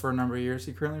 Alberta for a number of years,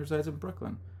 he currently resides in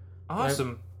Brooklyn.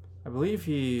 Awesome. I believe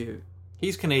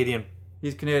He's Canadian.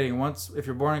 he's Canadian. If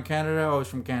you're born in Canada, always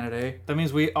from Canada, eh? That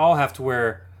means we all have to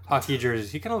wear hockey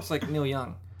jerseys. He kind of looks like Neil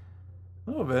Young.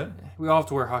 little bit. We all have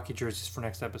to wear hockey jerseys for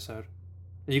next episode.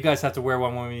 You guys have to wear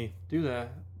one when we do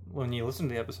that. When you listen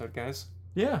to the episode, guys.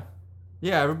 Yeah.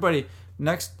 Yeah, everybody.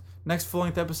 Next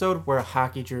full-length episode, wear a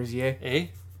hockey jersey, eh? Eh?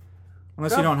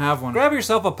 Unless you don't have one. Grab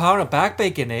yourself a pound of back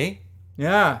bacon, eh?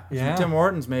 Yeah. Yeah. From Tim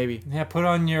Hortons, maybe. Yeah, put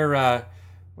on your, what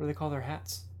do they call their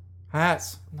hats?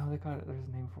 Hats. No, they call it, there's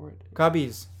a name for it.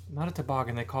 Cubbies. Not a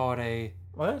toboggan, they call it a...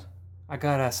 What? I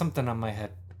got something on my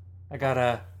head. I got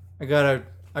a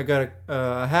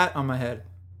hat on my head.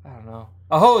 I don't know.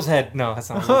 A hose head. No, that's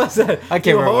not What was that? I can't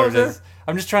You remember what it hoser? is.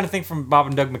 I'm just trying to think from Bob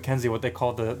and Doug McKenzie what they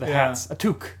called the hats. A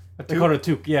toque. They called it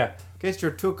a toque, yeah. Get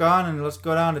your toque on and let's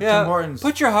go down to Yeah. Tim Hortons.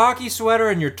 Put your hockey sweater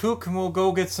and your toque and we'll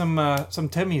go get some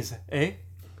Timmies, eh?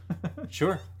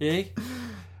 Sure. Eh?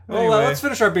 Well, Anyway. let's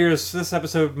finish our beers. This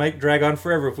episode might drag on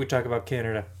forever if we talk about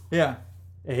Canada. Yeah.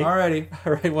 Eh? Alrighty.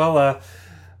 All right. Well,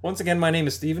 once again, my name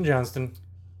is Stephen Johnston.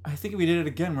 I think we did it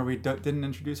again where we didn't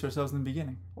introduce ourselves in the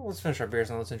beginning. Well, let's finish our beers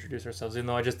and let's introduce ourselves, even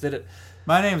though I just did it.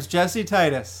 My name's Jesse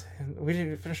Titus. We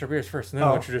didn't finish our beers first, and then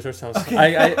Oh. we'll introduce ourselves.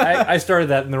 I started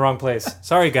that in the wrong place.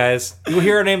 Sorry, guys. You'll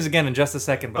hear our names again in just a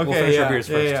second, but we'll finish our beers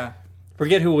first. Yeah.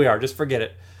 Forget who we are. Just forget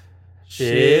it.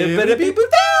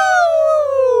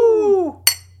 Shibbity-bee-boo-doo!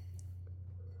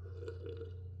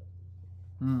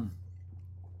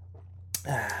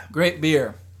 Great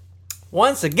beer.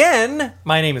 Once again,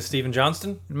 my name is Stephen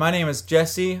Johnston, And my name is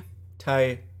Jesse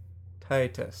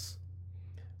Titus.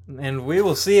 and we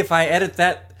will see if I edit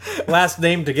that last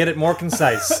name to get it more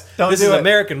concise. Don't this do is it.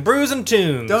 American Brews and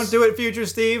Tunes. Don't do it, future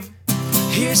Steve.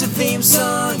 Here's a theme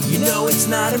song, you know it's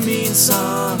not a mean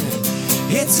song.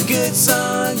 It's a good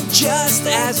song, just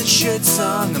as it should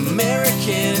song.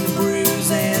 American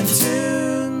Brews and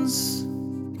Tunes.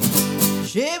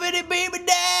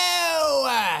 Shibbity-bee-boo-doo!